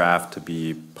that draft to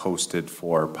be posted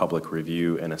for public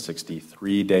review in a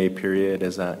 63-day period.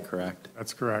 Is that correct?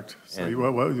 That's correct. So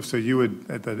And- so you would,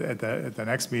 at the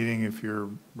next meeting, if you're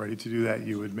ready to do that,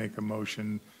 you would make a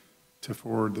motion to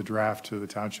forward the draft to the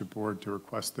Township Board to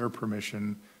request their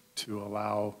permission to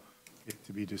allow it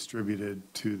to be distributed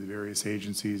to the various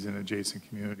agencies and adjacent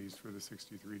communities for the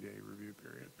 63-day review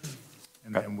period.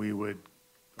 And then we would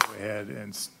go ahead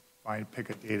and pick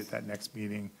a date at that next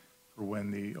meeting for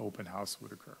when the open house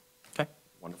would occur. Okay,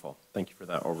 wonderful. Thank you for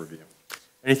that overview.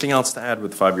 Anything else to add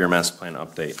with 5-year master plan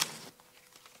update?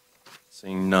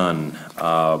 Seeing none.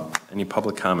 Any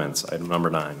public comments? Item number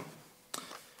 9.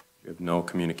 We have no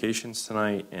communications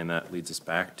tonight, and that leads us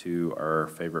back to our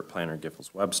favorite planner,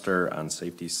 Giffords Webster, on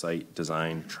safety site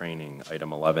design training,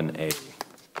 item 11A.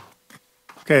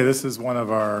 Okay, this is one of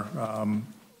our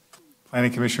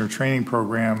Planning Commissioner Training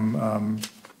Program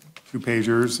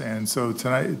 2-pagers, and so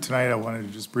tonight I wanted to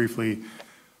just briefly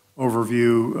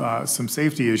overview some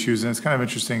safety issues, and it's kind of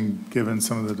interesting given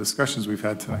some of the discussions we've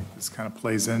had tonight. This kind of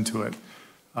plays into it.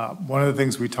 One of the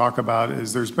things we talk about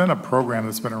is there's been a program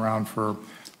that's been around for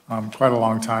quite a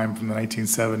long time, from the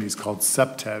 1970s, called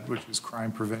CPTED, which is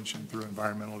Crime Prevention Through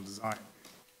Environmental Design.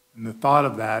 And the thought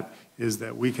of that is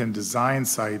that we can design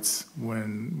sites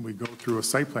when we go through a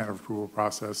site plan approval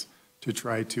process to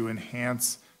try to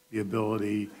enhance the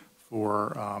ability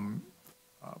for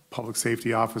public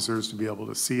safety officers to be able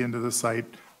to see into the site,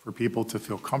 for people to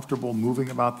feel comfortable moving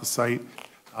about the site,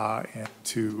 and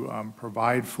to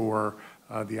provide for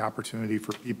the opportunity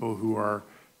for people who are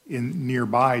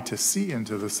nearby to see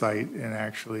into the site and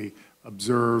actually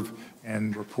observe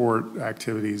and report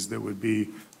activities that would be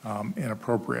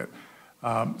inappropriate.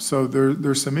 So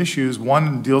there's some issues.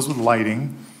 One deals with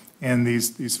lighting, and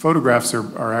these photographs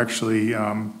are actually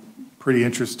pretty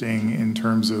interesting in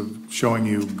terms of showing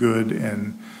you good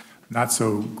and not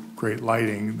so great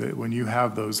lighting. That when you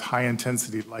have those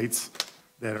high-intensity lights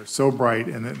that are so bright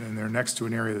and they're next to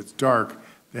an area that's dark,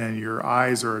 then your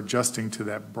eyes are adjusting to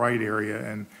that bright area,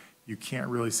 and you can't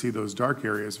really see those dark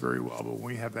areas very well. But when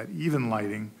we have that even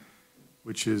lighting,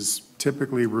 which is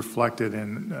typically reflected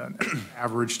in an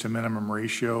average to minimum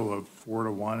ratio of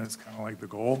 4:1, is kind of like the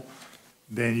goal,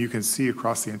 then you can see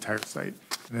across the entire site.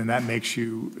 And then that makes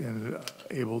you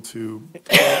able to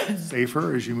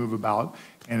safer as you move about.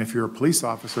 And if you're a police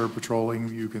officer patrolling,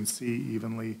 you can see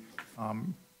evenly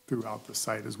throughout the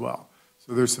site as well.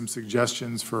 So there's some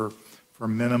suggestions for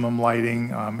minimum lighting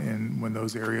when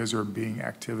those areas are being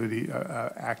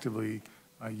actively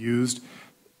used.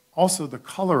 Also, the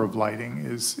color of lighting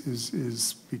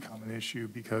is become an issue,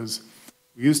 because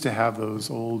we used to have those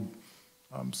old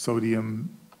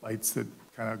sodium lights that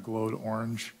kind of glowed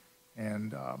orange,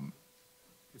 and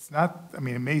it's not, I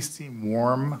mean, it may seem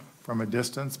warm from a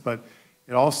distance, but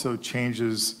it also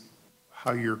changes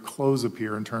how your clothes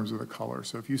appear in terms of the color.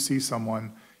 So if you see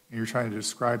someone and you're trying to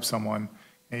describe someone,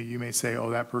 and you may say, oh,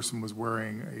 that person was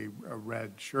wearing a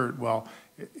red shirt. Well,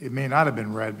 it may not have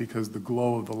been red, because the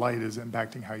glow of the light is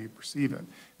impacting how you perceive it.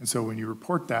 And so when you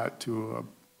report that to a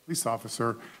police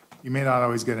officer, you may not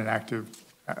always get an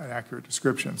accurate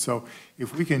description. So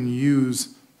if we can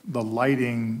use the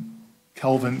lighting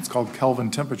Kelvin, it's called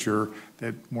Kelvin temperature,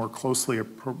 that more closely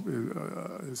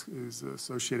is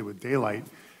associated with daylight,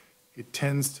 it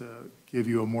tends to give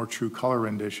you a more true color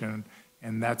rendition,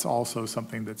 and that's also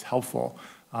something that's helpful.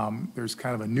 There's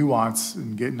kind of a nuance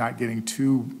in not getting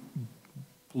too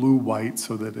blue-white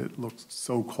so that it looks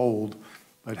so cold,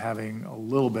 but having a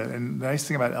little bit. And the nice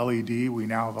thing about LED, we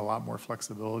now have a lot more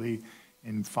flexibility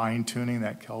in fine-tuning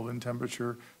that Kelvin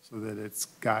temperature so that it's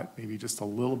got maybe just a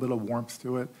little bit of warmth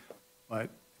to it, but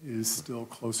is still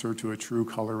closer to a true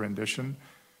color rendition.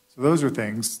 So those are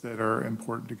things that are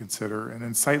important to consider. And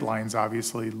then sight lines,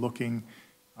 obviously, looking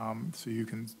so you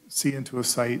can see into a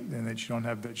site and that you don't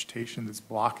have vegetation that's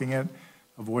blocking it,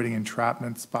 avoiding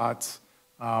entrapment spots,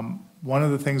 One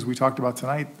of the things we talked about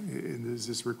tonight is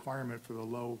this requirement for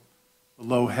the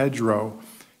low hedgerow.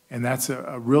 And that's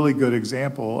a really good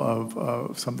example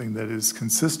of something that is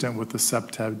consistent with the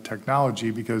SEPTED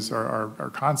technology because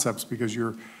our concepts, because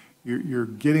you're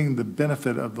getting the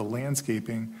benefit of the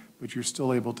landscaping, but you're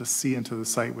still able to see into the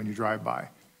site when you drive by.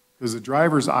 Because the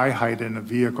driver's eye height in a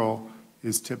vehicle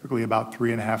is typically about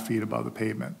 3.5 feet above the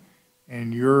pavement.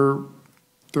 And your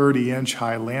 30-inch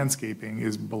high landscaping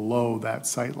is below that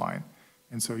sight line.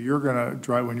 And so you're gonna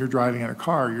drive, when you're driving in a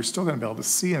car, you're still gonna be able to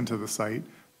see into the site.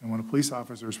 And when a police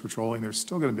officer is patrolling, they're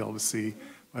still going to be able to see.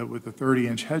 But with the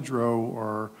 30-inch hedgerow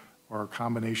or a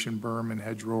combination berm and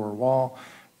hedgerow or wall,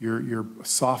 you're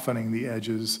softening the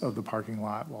edges of the parking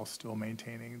lot while still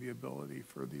maintaining the ability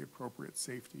for the appropriate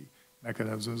safety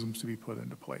mechanisms to be put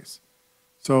into place.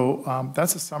 So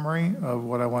that's a summary of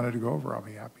what I wanted to go over. I'll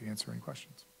be happy to answer any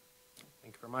questions.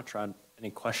 Thank you very much, Rod.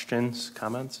 Any questions,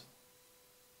 comments?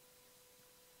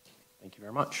 Thank you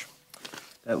very much.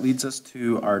 That leads us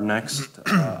to our next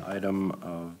item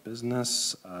of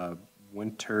business,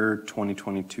 Winter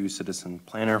 2022 Citizen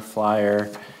Planner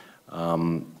Flyer.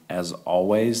 As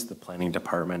always, the Planning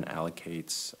Department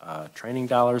allocates training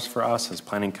dollars for us as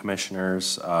planning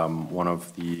commissioners. One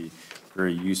of the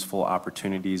very useful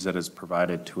opportunities that is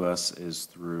provided to us is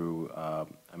through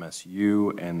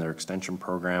MSU and their extension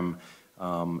program,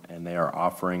 and they are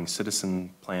offering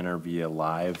Citizen Planner via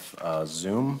live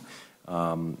Zoom.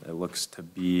 It looks to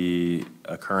be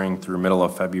occurring through middle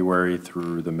of February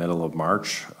through the middle of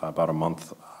March, about a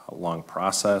month-long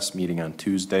process, meeting on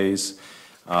Tuesdays.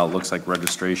 Looks like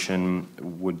registration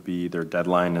would be, their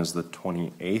deadline is the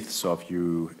 28th, so if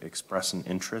you express an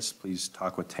interest, please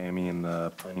talk with Tammy and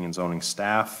the Planning and Zoning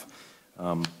staff.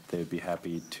 They'd be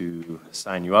happy to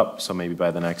sign you up, so maybe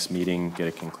by the next meeting, get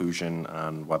a conclusion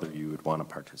on whether you would want to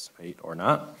participate or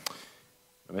not.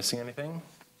 Am I missing anything?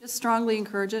 Just strongly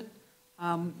encourage it.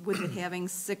 With it having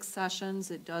 6 sessions,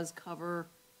 it does cover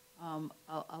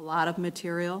a lot of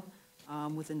material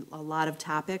with a lot of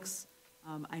topics.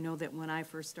 I know that when I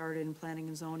first started in planning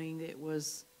and zoning, it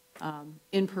was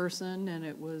in person, and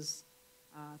it was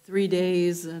 3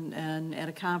 days and at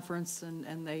a conference,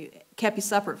 and they kept you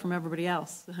separate from everybody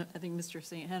else. I think Mr.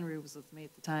 St. Henry was with me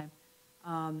at the time.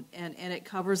 And it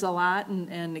covers a lot,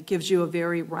 and it gives you a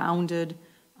very rounded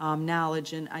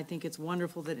knowledge, and I think it's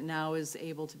wonderful that it now is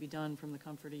able to be done from the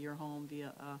comfort of your home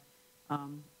via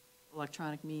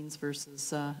electronic means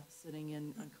versus sitting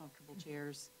in uncomfortable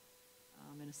chairs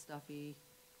in a stuffy,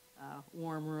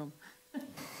 warm room. It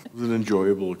was an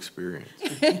enjoyable experience.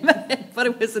 But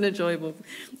it was an enjoyable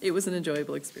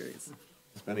experience.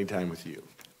 Spending time with you.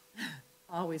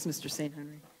 Always, Mr. St.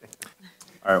 Henry.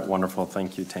 All right, wonderful.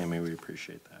 Thank you, Tammy. We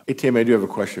appreciate that. Hey, Tammy, I do have a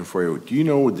question for you. Do you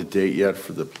know the date yet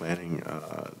for the planning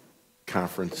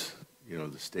conference,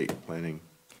 the state planning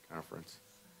conference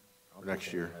for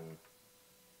next year?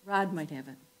 Rod might have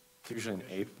it. It's usually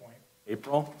in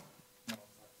April?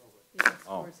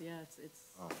 Yeah, it's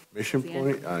Mission the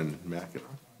Point on Mackinac?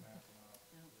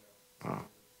 Oh.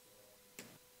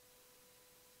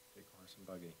 Take horse and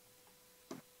buggy.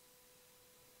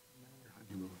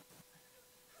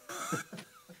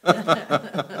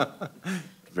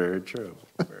 Very true,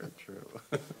 very true.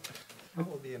 I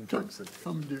will be intoxicated.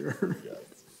 Come, dear.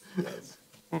 Yes.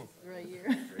 right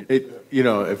here. Hey,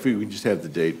 if we could just have the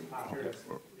date. It is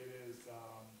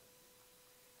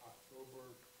October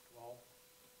 12th.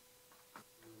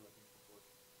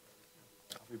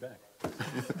 I'll be back.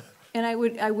 And I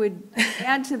would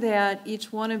add to that,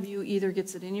 each one of you either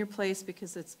gets it in your place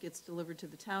because it gets delivered to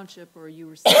the township, or you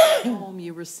receive it at home,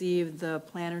 you receive the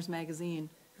Planner's Magazine,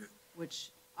 which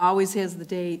always has the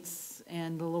dates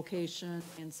and the location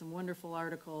and some wonderful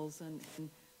articles, and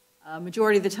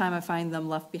majority of the time I find them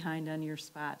left behind on your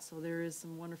spot. So there is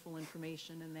some wonderful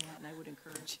information in that, and I would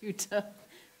encourage you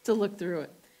to look through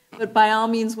it. But by all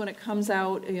means, when it comes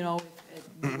out, we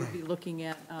would be looking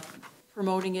at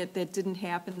promoting it. That didn't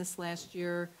happen this last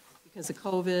year because of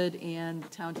COVID, and the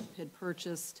township had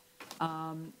purchased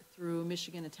through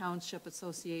Michigan Township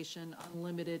Association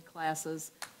unlimited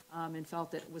classes, and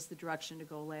felt that it was the direction to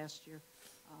go last year.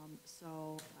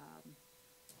 So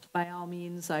by all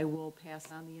means, I will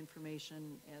pass on the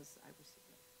information as I receive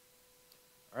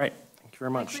it. All right, thank you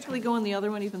very much. I'll quickly go on the other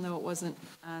one, even though it wasn't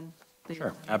on the.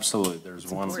 Sure, absolutely.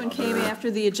 There's one This one came other- after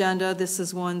the agenda. This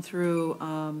is one through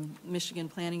Michigan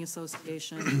Planning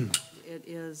Association. It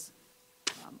is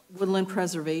Woodland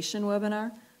Preservation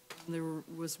webinar. There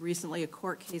was recently a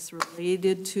court case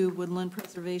related to woodland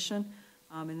preservation,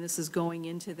 and this is going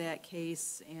into that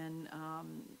case and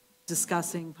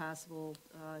discussing possible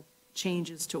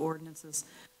changes to ordinances.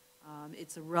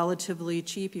 It's a relatively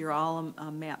cheap, you're all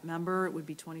a MAP member, it would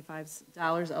be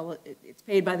 $25. It's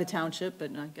paid by the township,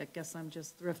 but I guess I'm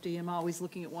just thrifty, I'm always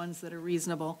looking at ones that are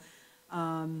reasonable.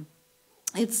 In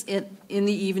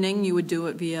the evening, you would do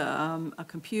it via a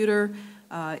computer.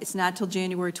 It's not till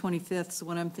January 25th, so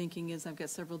what I'm thinking is I've got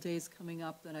several days coming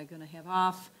up that I'm going to have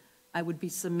off. I would be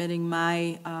submitting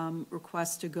my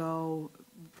request to go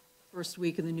first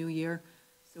week of the new year.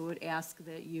 So I would ask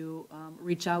that you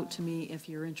reach out to me if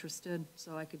you're interested,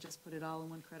 so I could just put it all in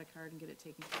one credit card and get it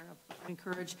taken care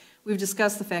of. We've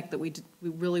discussed the fact that we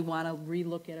really want to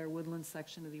relook at our woodland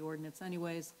section of the ordinance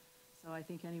anyways, so I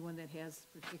think anyone that has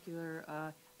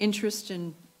particular interest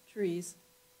in trees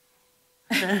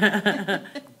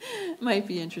might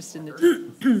be interested in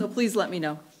it. So please let me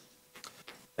know.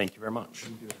 Thank you very much.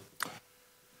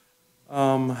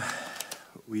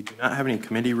 We do not have any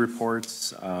committee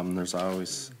reports. There's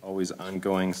always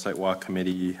ongoing site walk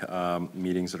committee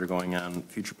meetings that are going on.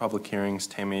 Future public hearings,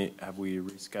 Tammy, have we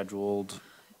rescheduled?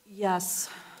 Yes.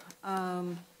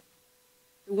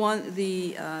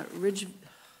 Ridge,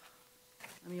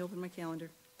 let me open my calendar.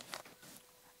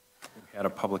 We had a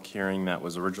public hearing that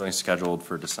was originally scheduled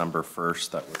for December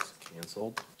 1st that was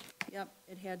canceled. Yep,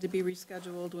 it had to be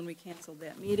rescheduled when we canceled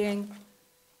that meeting.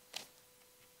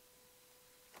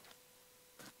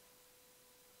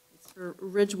 For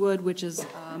Ridgewood, which is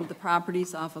the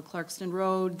properties off of Clarkston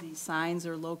Road. The signs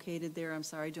are located there. I'm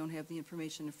sorry, I don't have the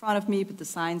information in front of me, but the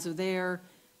signs are there.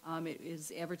 It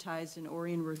is advertised in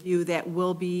Orion Review. That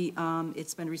will be,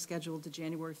 it's been rescheduled to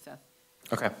January 5th.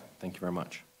 Okay, thank you very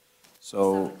much.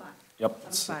 So, 7 o'clock.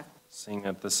 yep, 7 o'clock. seeing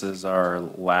that this is our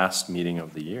last meeting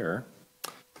of the year,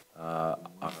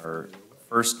 our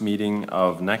first meeting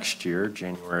of next year,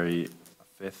 January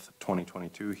 5th,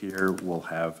 2022 here, we'll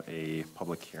have a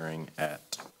public hearing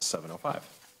at 7:05.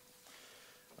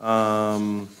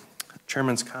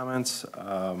 Chairman's comments,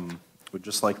 would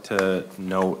just like to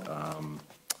note,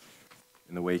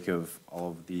 in the wake of all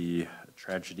of the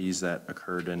tragedies that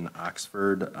occurred in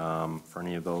Oxford, for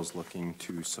any of those looking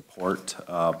to support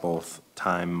both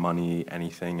time, money,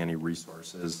 anything, any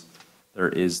resources, there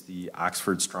is the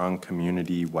Oxford Strong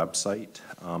Community website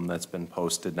that's been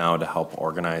posted now to help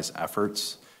organize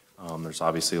efforts. There's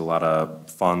obviously a lot of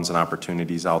funds and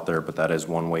opportunities out there, but that is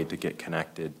one way to get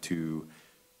connected to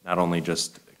not only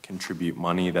just contribute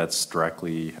money that's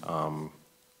directly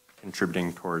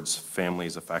contributing towards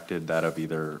families affected that have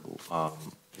either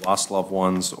lost loved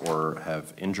ones or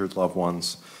have injured loved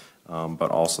ones, but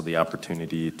also the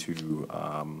opportunity to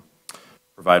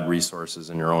provide resources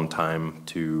in your own time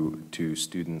to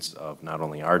students of not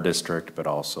only our district, but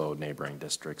also neighboring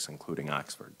districts, including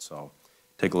Oxford. So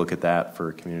take a look at that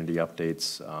for community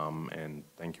updates, and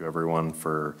thank you everyone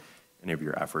for any of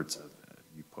your efforts that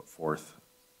you put forth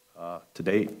to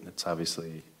date. It's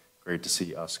obviously great to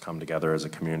see us come together as a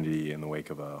community in the wake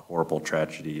of a horrible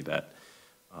tragedy that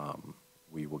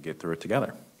we will get through it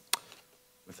together.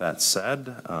 With that said,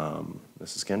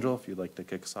 Mrs. Gingell, if you'd like to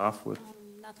kick us off with.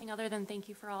 Nothing other than thank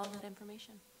you for all of that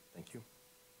information. Thank you.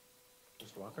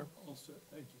 Mr. Walker? All set,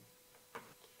 thank you.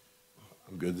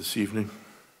 I'm good this evening.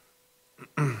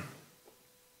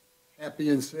 Happy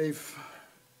and safe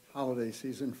holiday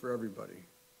season for everybody.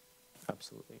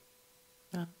 Absolutely.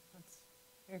 Yeah, that's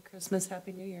Merry Christmas,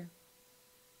 Happy New Year.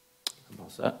 I'm all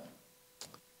set.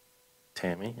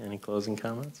 Tammy, any closing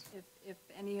comments? If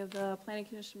any of the planning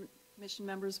commission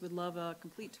members would love a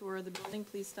complete tour of the building,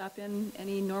 please stop in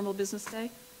any normal business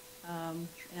day.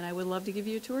 And I would love to give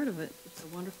you a tour of it. It's a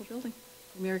wonderful building.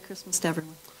 Merry Christmas to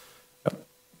everyone. Yep.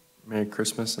 Merry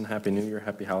Christmas and Happy New Year.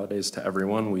 Happy holidays to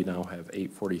everyone. We now have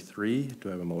 8:43. Do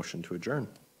I have a motion to adjourn?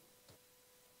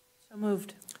 So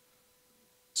moved.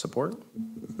 Support?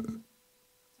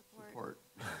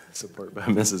 Support by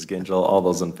Mrs. Gingell. All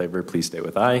those in favor, please stay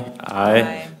with aye.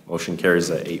 Aye. Motion carries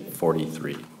at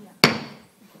 8:43.